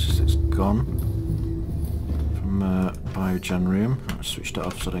 Notice it's gone from biogenerium. I switched it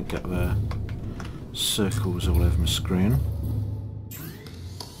off so I don't get the circles all over my screen.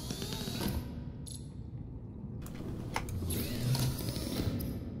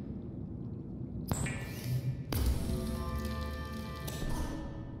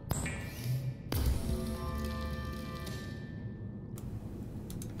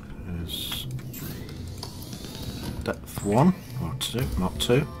 Depth 1, or 2, not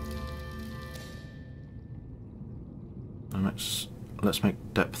 2. And let's make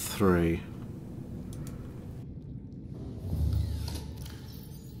depth 3.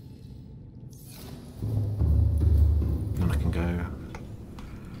 And I can go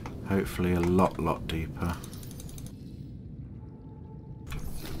hopefully a lot deeper.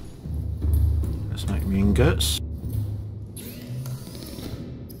 Let's make me ingots.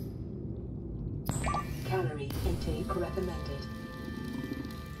 Intake recommended.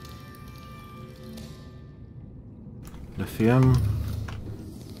 Lithium.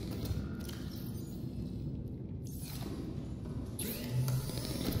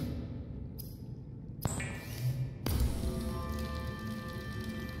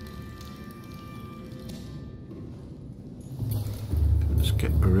 Let's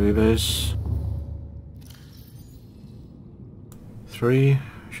get Arubis. 3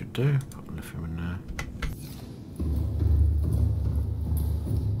 should do. Put lithium in there.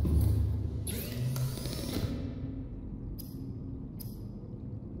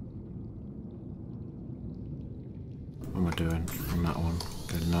 What am I doing on that one?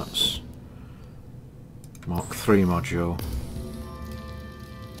 Going nuts. Mark 3 module.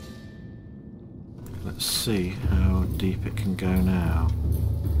 Let's see how deep it can go now.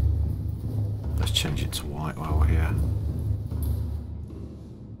 Let's change it to white while we're here.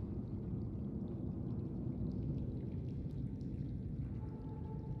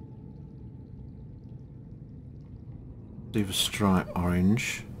 Leave a stripe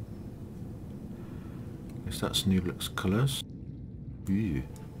orange. That's Nublex colours. Ew.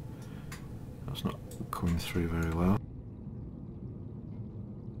 That's not coming through very well.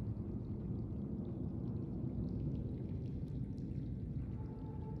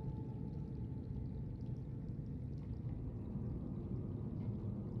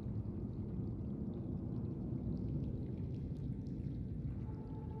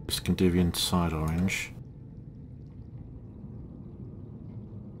 This can do the inside orange.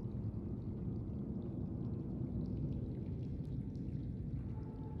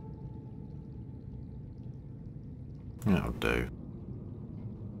 That'll do.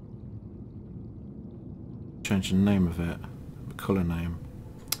 Change the name of it, the colour name,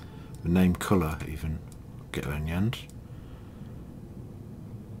 the name colour even. Get there in the end.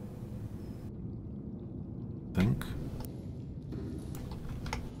 I think.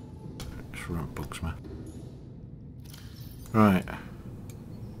 Shrimp bugs me. Right.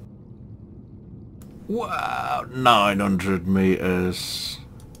 Wow, 900 meters.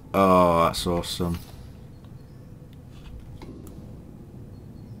 Oh, that's awesome.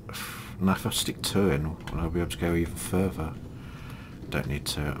 And if I stick 2 in, will I be able to go even further? Don't need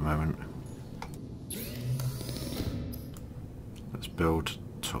to at the moment. Let's build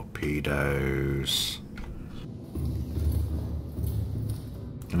torpedoes.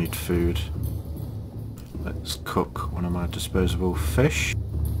 I need food. Let's cook one of my disposable fish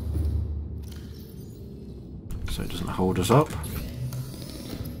so it doesn't hold us up.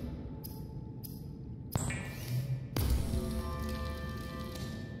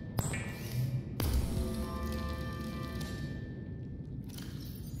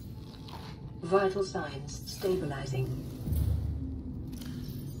 Vital signs stabilizing.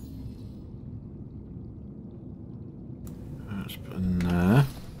 Let's put in there.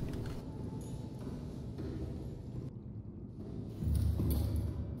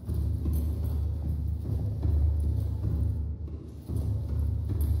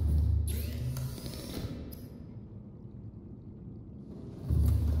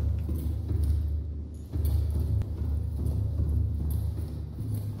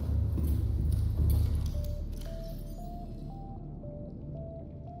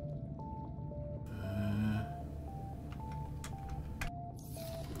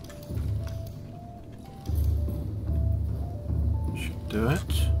 Do it.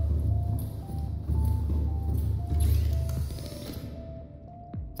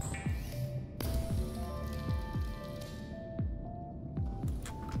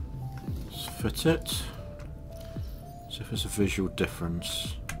 Let's fit it. See if there's a visual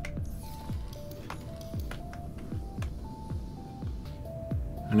difference.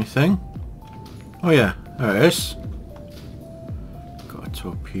 Anything? Oh yeah, there it is. Got a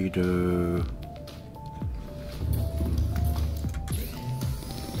torpedo.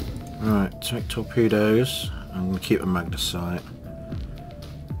 Right, to make torpedoes, I'm going to keep a magnesite.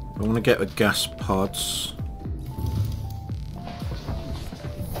 I want to get the gas pods.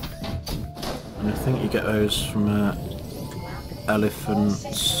 And I think you get those from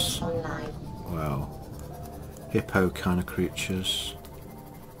elephants. Well, hippo kind of creatures.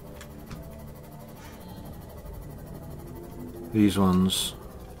 These ones.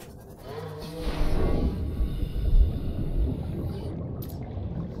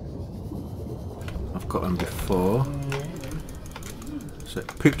 Got them before, so it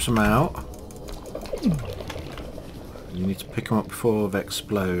poops them out. You need to pick them up before they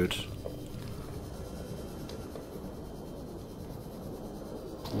explode.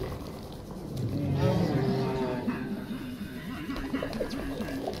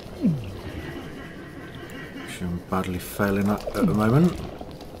 Actually, I'm badly failing at the moment.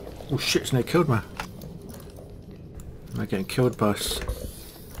 Oh shit, it's nearly killed me. I'm getting killed by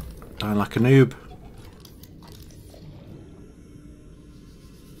dying like a noob.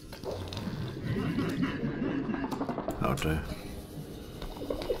 That'll do.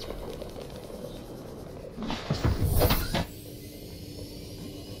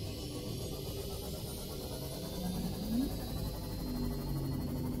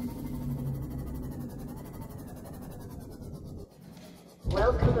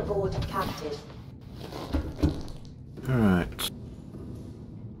 Welcome aboard, Captain. Alright.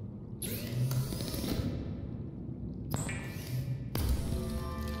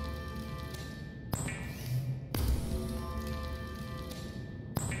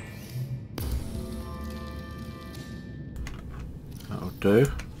 That'll do.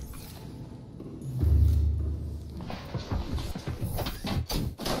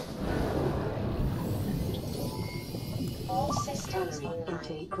 All systems online.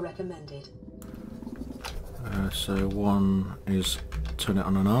 Intake recommended. So one is turn it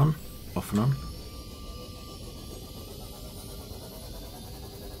on and on, off and on.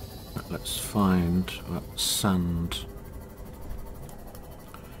 Let's find that sand,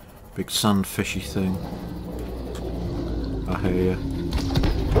 big sand fishy thing. I hear you.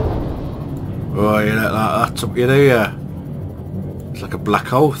 Oh, you let that up, you do ya? It's like a black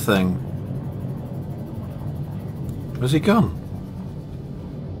hole thing. Where's he gone?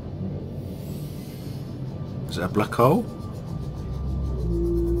 Is it a black hole?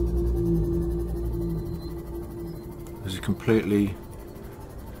 Has he completely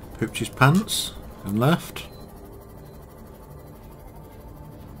pooped his pants and left?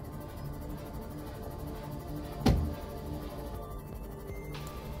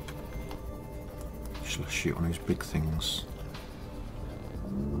 Shall I shoot one of these big things?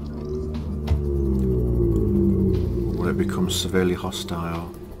 Or will it become severely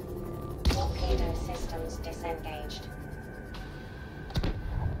hostile? Torpedo systems disengaged.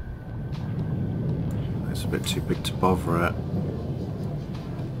 It's a bit too big to bother it.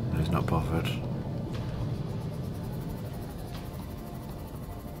 No, he's not bothered.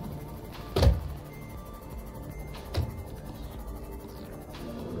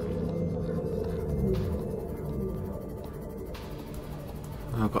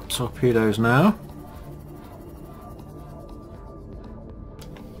 I've got torpedoes now.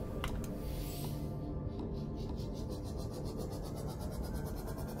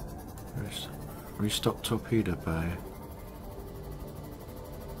 Restock torpedo bay.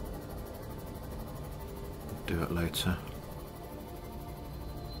 Do it later.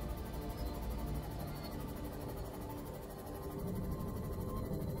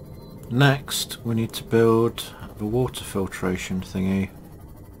 Next, we need to build the water filtration thingy.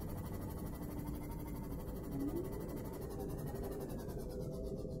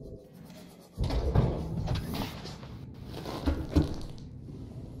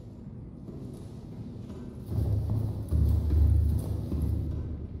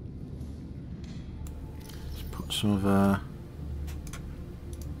 Let's put some of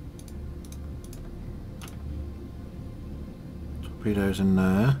torpedoes in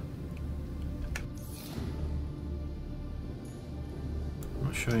there.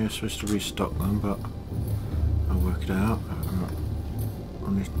 Sure you're supposed to restock them, but I'll work it out.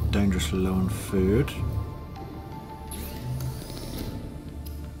 I'm dangerously low on food.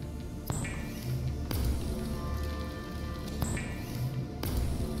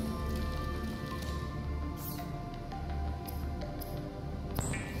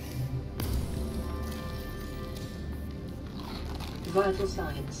 Vital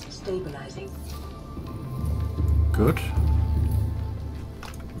signs stabilizing. Good.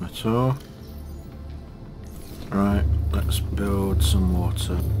 Metal. Right, let's build some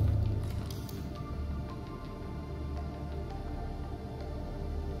water.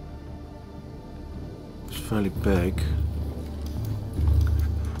 It's fairly big.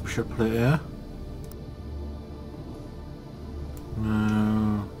 Should I put it here?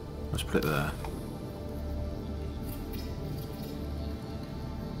 No. Let's put it there.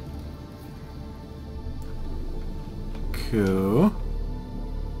 Cool.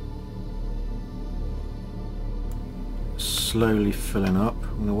 Slowly filling up.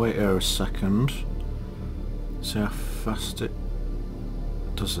 I'm going to wait here a second. See how fast it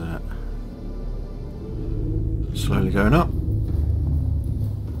does it. Slowly going up.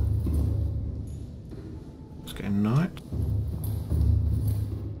 It's getting night.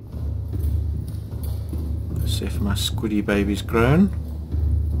 Let's see if my squiddy baby's grown.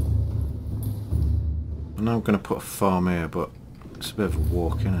 I know I'm going to put a farm here, but it's a bit of a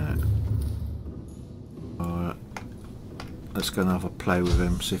walk, isn't it? Let's go and have a play with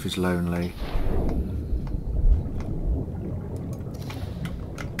him, see if he's lonely.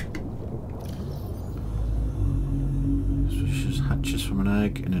 Fishes hatches from an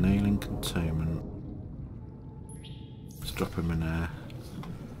egg in an alien containment. Let's drop him in there.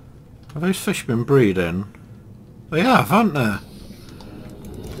 Have those fish been breeding? They have, haven't they?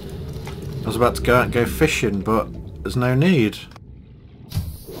 I was about to go out and go fishing, but there's no need.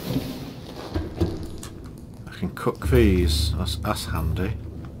 I can cook these. That's handy.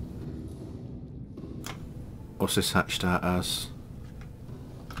 What's this hatched out as?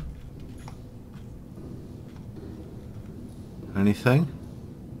 Anything?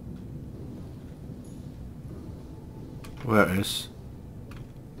 Where it is?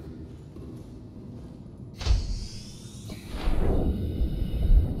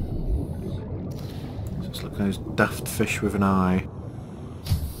 Just look at those daft fish with an eye.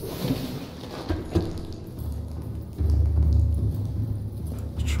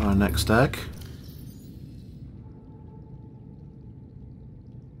 Let's try next egg.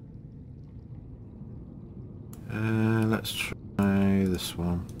 Let's try this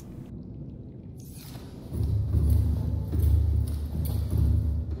one.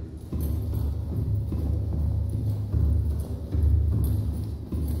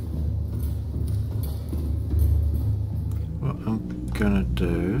 What I'm gonna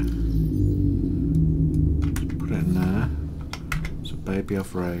do, put it in there. It's a baby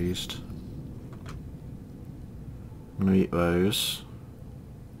I've raised. I'm gonna eat those.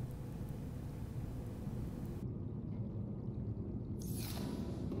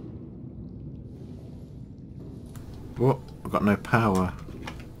 What? I've got no power.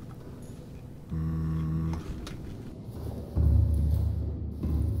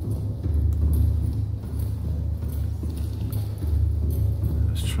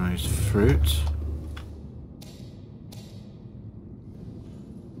 Let's try his fruit.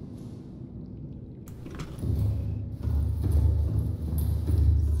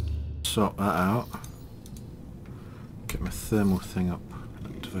 Sort that out. Get my thermal thing up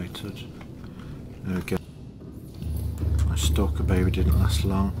activated. There we go. My stalker baby didn't last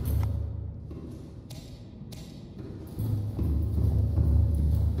long.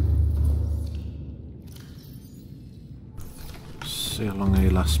 See how long he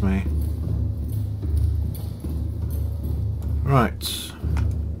lasts me. Right.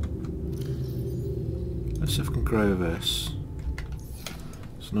 Let's see if I can grow this.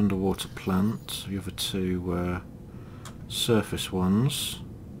 It's an underwater plant. The other two surface ones.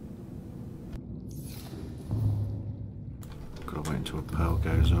 Gotta wait until the power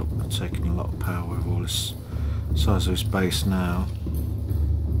goes up. I'm taking a lot of power with all this size of this base now.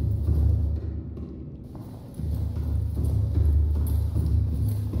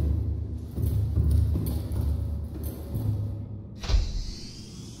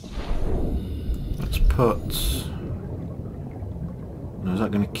 Let's put... Now is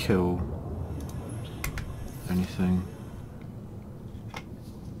that going to kill anything?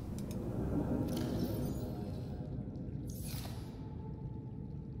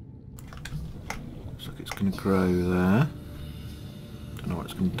 Looks like it's going to grow there. Don't know what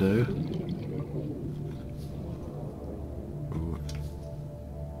it's going to do. Ooh.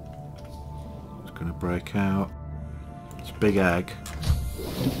 It's going to break out. It's a big egg.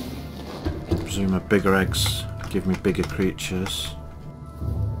 I presume bigger eggs give me bigger creatures.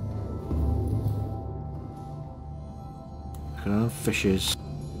 Fishes.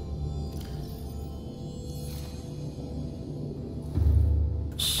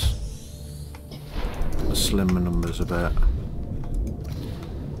 Slim the numbers a bit.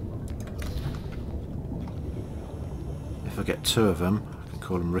 If I get two of them, I can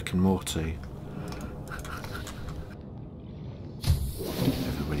call them Rick and Morty.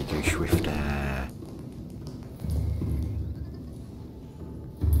 Everybody go swifter.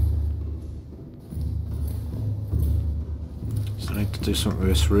 I need to do something with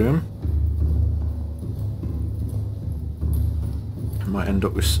this room. I might end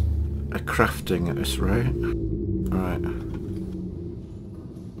up with a crafting at this rate. Right.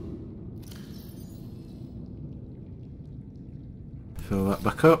 Fill that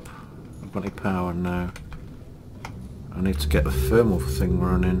back up. I've got any power now. I need to get the thermal thing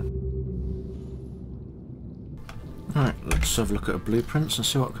running. Right, let's have a look at the blueprints and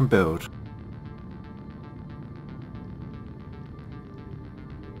see what I can build.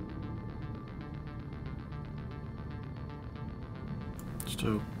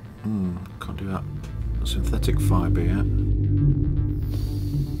 Still, can't do that synthetic fibre yet.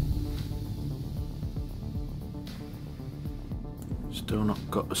 Still not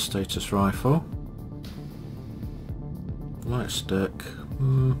got the status rifle. Light stick.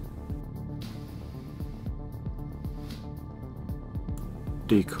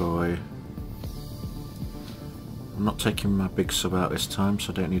 Decoy. I'm not taking my big sub out this time,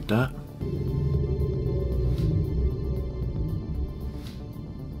 so I don't need that.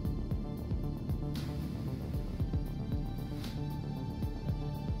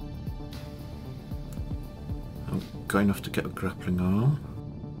 Got enough to get a grappling arm.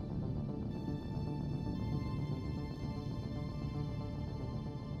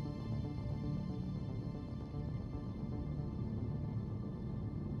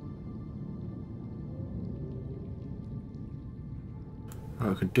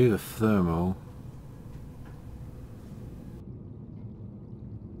 Right, I could do the thermal.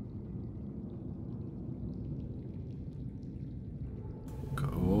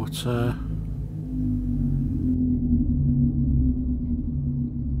 Got water.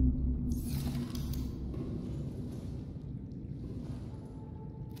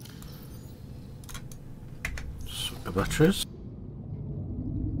 Batteries.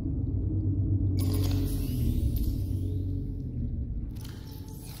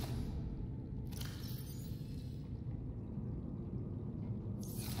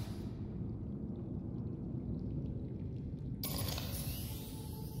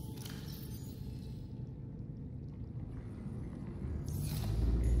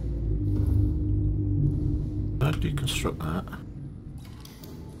 I'll deconstruct that.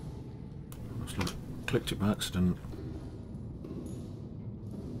 I clicked it by accident.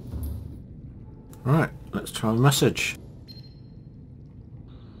 Right, let's try the message.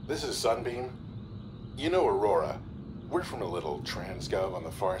 This is Sunbeam. You know Aurora. We're from a little transgov on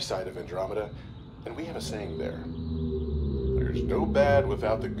the far side of Andromeda, and we have a saying there. There's no bad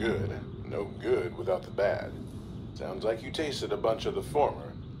without the good, no good without the bad. Sounds like you tasted a bunch of the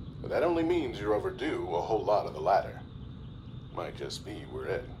former, but that only means you're overdue a whole lot of the latter. Might just be we're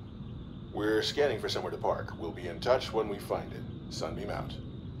in. We're scanning for somewhere to park. We'll be in touch when we find it. Sunbeam out.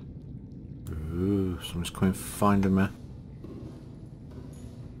 Ooh, someone's coming finding me.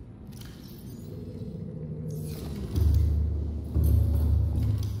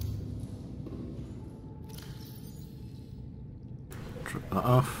 Drop that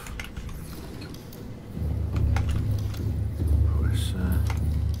off. OSA.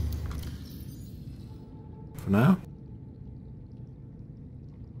 now.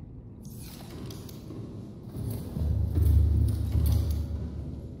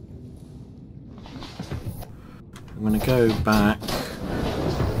 I'm going to go back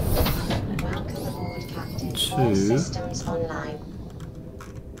Welcome aboard, Captain. to All systems online.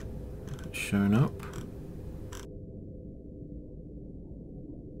 showing up.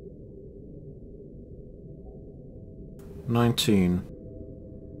 $19.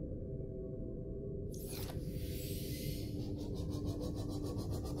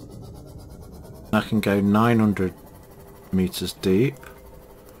 I can go 900 meters deep.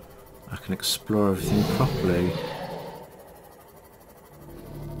 I can explore everything properly.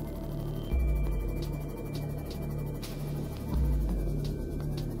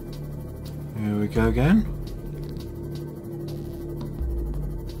 Here we go again.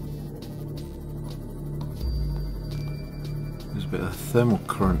 There's a bit of thermal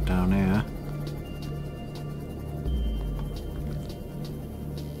current down here.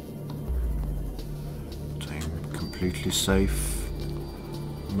 Staying completely safe.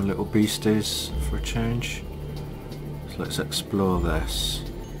 My little beasties for a change. So let's explore this.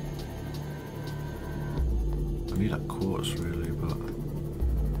 I need that quartz really, but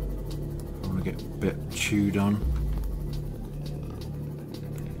I want to get a bit chewed on.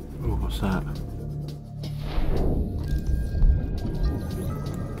 Oh, what's that?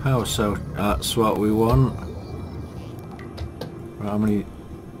 Power cell, that's what we want. Right, how many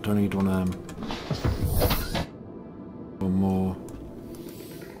do I need one of them? One more.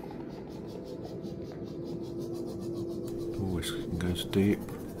 Oh, this goes deep.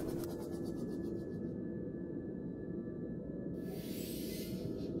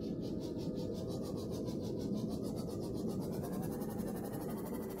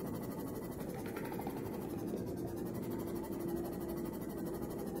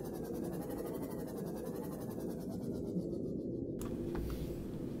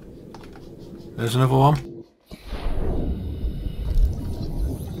 There's another one.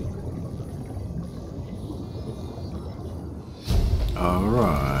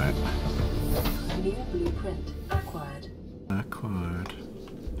 Alright. New blueprint acquired. Acquired.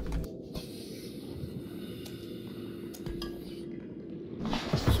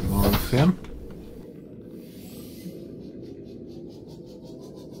 Some more lithium.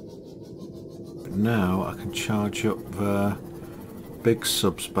 But now I can charge up the big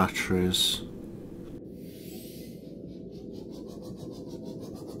sub's batteries.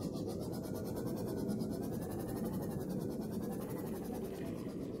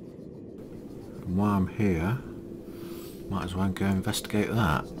 And while I'm here, might as well go investigate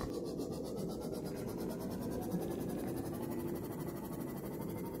that.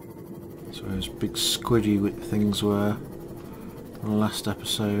 So those big squiddy things were on the last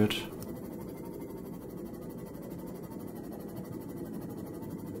episode.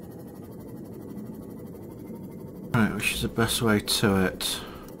 Right, which is the best way to it?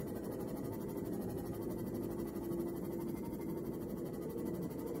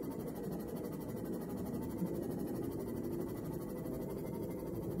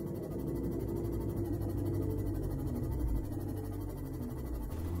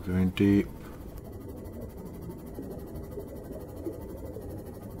 Going deep.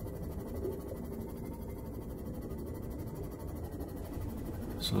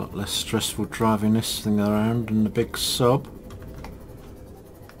 It's a lot less stressful driving this thing around than the big sub.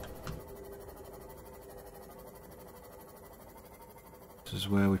 This is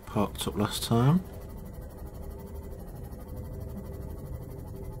where we parked up last time.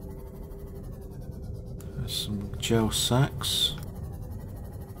 There's some gel sacks.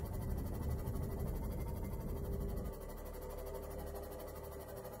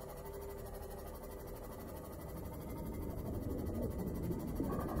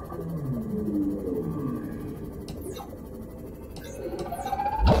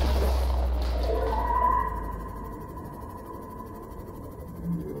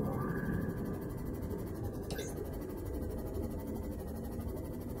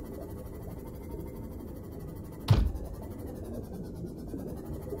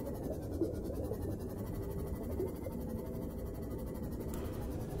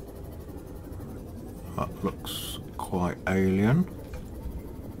 That looks quite alien.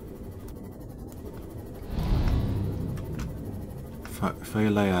 If they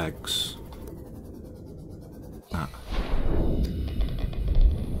lay eggs. Ah.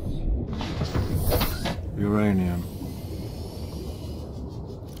 Uranium.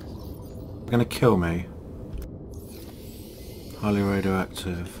 They're gonna kill me. Highly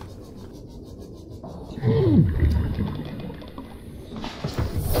radioactive.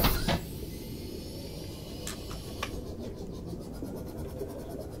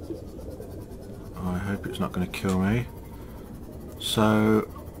 not going to kill me. So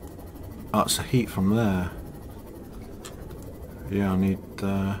that's the heat from there. Yeah, I need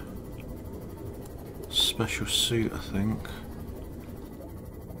special suit, I think.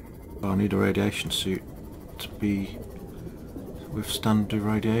 Oh, I need a radiation suit to withstand the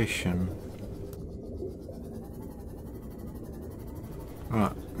radiation.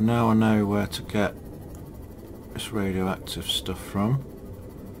 Right, now I know where to get this radioactive stuff from.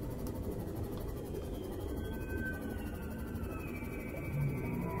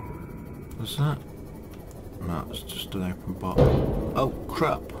 What's that? No, it's just an open bottle. Oh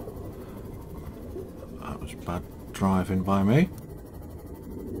crap! That was bad driving by me.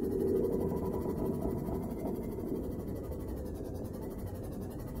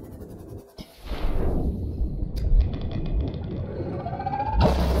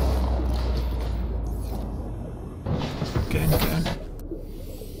 Get in.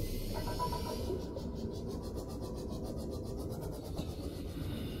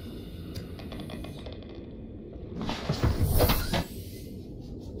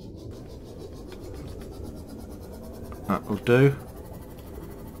 That will do.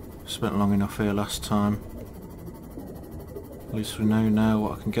 Spent long enough here last time. At least we know now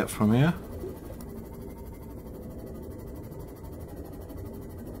what I can get from here.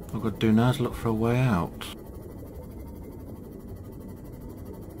 All I've got to do now is look for a way out.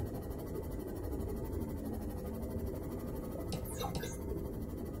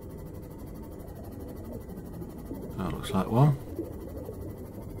 That looks like one.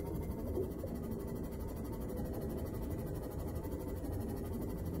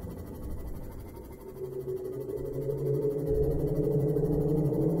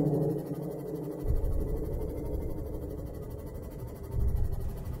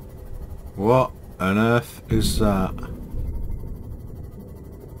 What on earth is that?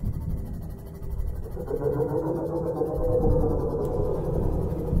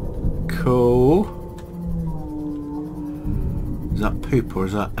 Cool. Is that poop or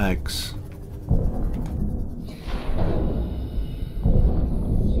is that eggs?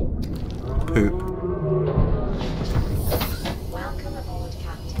 Poop. Welcome aboard,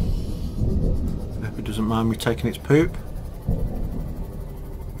 Captain. Hope it doesn't mind me taking its poop.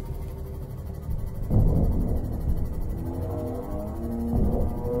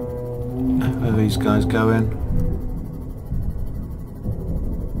 Where are these guys going?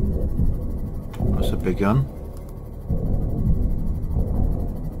 That's a big gun.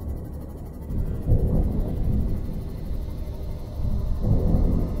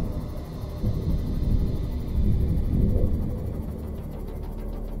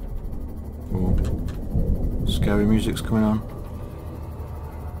 Oh, scary music's coming on.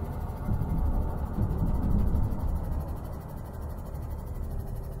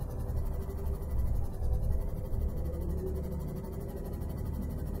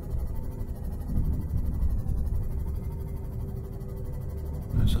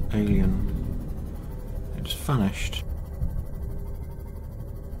 There's an alien. It just vanished.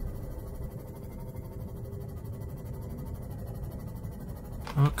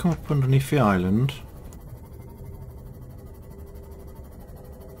 I'll come up underneath the island.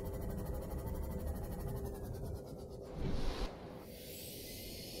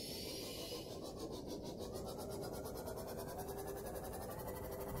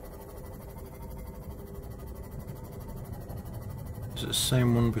 Is it the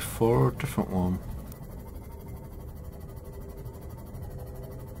same one before or a different one?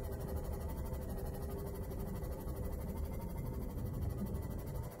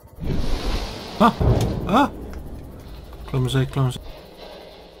 Ah! Ah! Clumsy. Good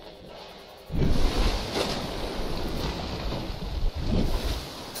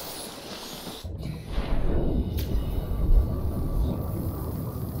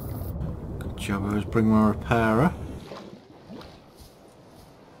job, I was bringing my repairer.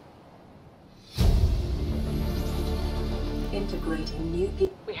 Integrating new.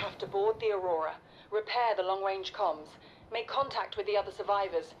 We have to board the Aurora, repair the long-range comms, make contact with the other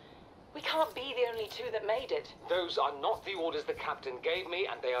survivors. We can't be the only two that made it. Those are not the orders the captain gave me,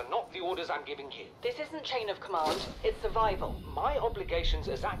 and they are not the orders I'm giving you. This isn't chain of command, it's survival. My obligations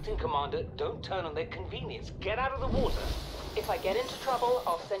as acting commander don't turn on their convenience. Get out of the water. If I get into trouble,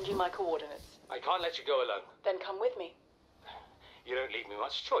 I'll send you my coordinates. I can't let you go alone. Then come with me. You don't leave me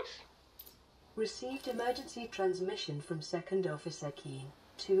much choice. Received emergency transmission from Second Officer Keane,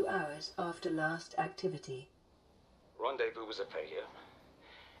 2 hours after last activity. Rendezvous was a failure.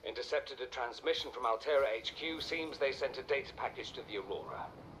 Intercepted a transmission from Altera HQ. Seems they sent a data package to the Aurora.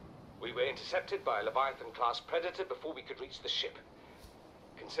 We were intercepted by a Leviathan-class predator before we could reach the ship.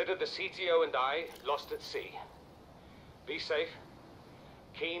 Consider the CTO and I lost at sea. Be safe.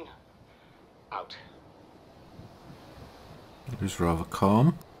 Keen. Out. It was rather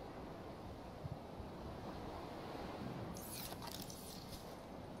calm.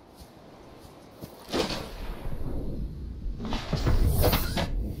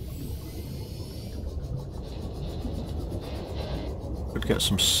 Could get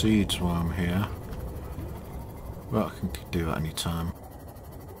some seeds while I'm here. Well, I can do that any time.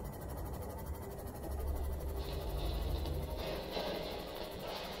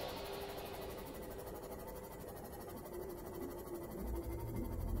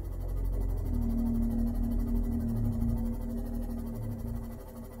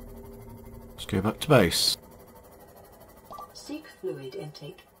 Let's go back to base. Seek fluid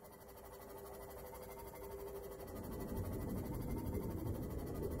intake.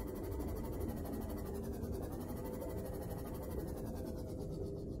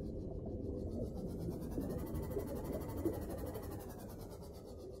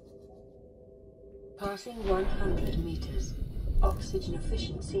 Passing 100 meters. Oxygen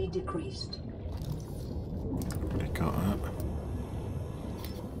efficiency decreased. I got that.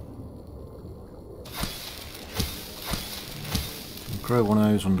 Grow one of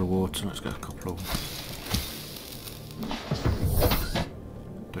those underwater. Let's get a couple of them.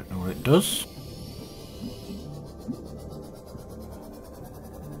 Don't know what it does.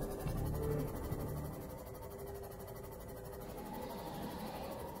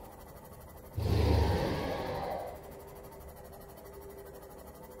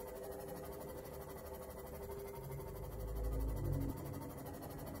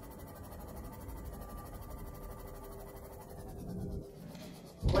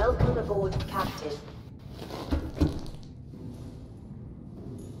 Welcome aboard, Captain.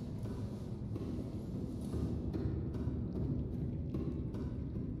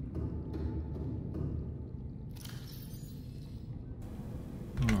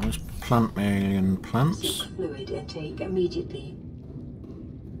 Oh, let's plant my alien plants. Seek fluid intake immediately.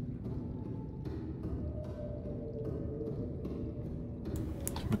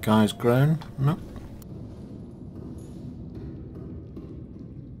 My guy's grown. No.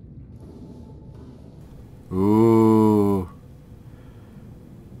 Ooh,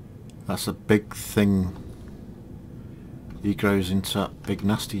 that's a big thing. He grows into that big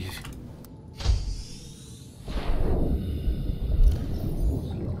nasty.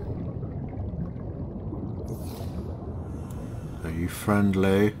 Are you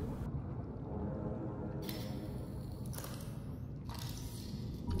friendly?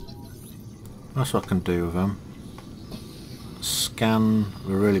 That's what I can do with them. Scan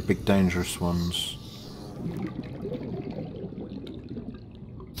the really big dangerous ones.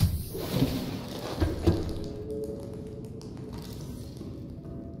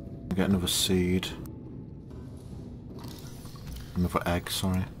 Get another seed. Another egg,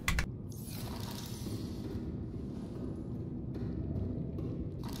 sorry.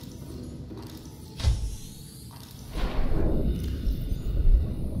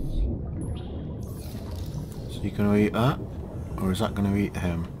 So you gonna eat that? Or is that gonna eat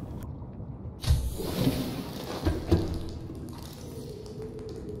him?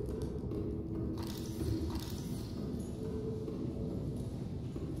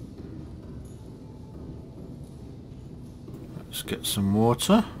 Let's get some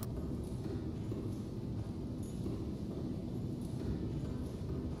water.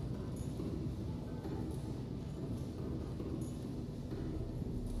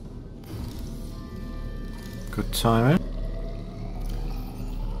 Good timing.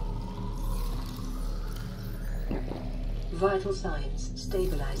 Vital signs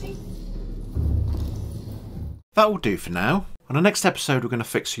stabilizing. That will do for now. On the next episode we're going to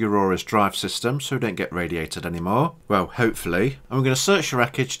fix Aurora's drive system so we don't get radiated anymore. Well, hopefully. And we're going to search the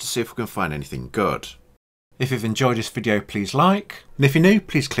wreckage to see if we can find anything good. If you've enjoyed this video, please like. And if you're new,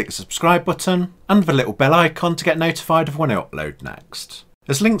 please click the subscribe button and the little bell icon to get notified of when I upload next.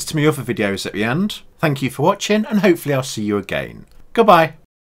 There's links to my other videos at the end. Thank you for watching and hopefully I'll see you again. Goodbye.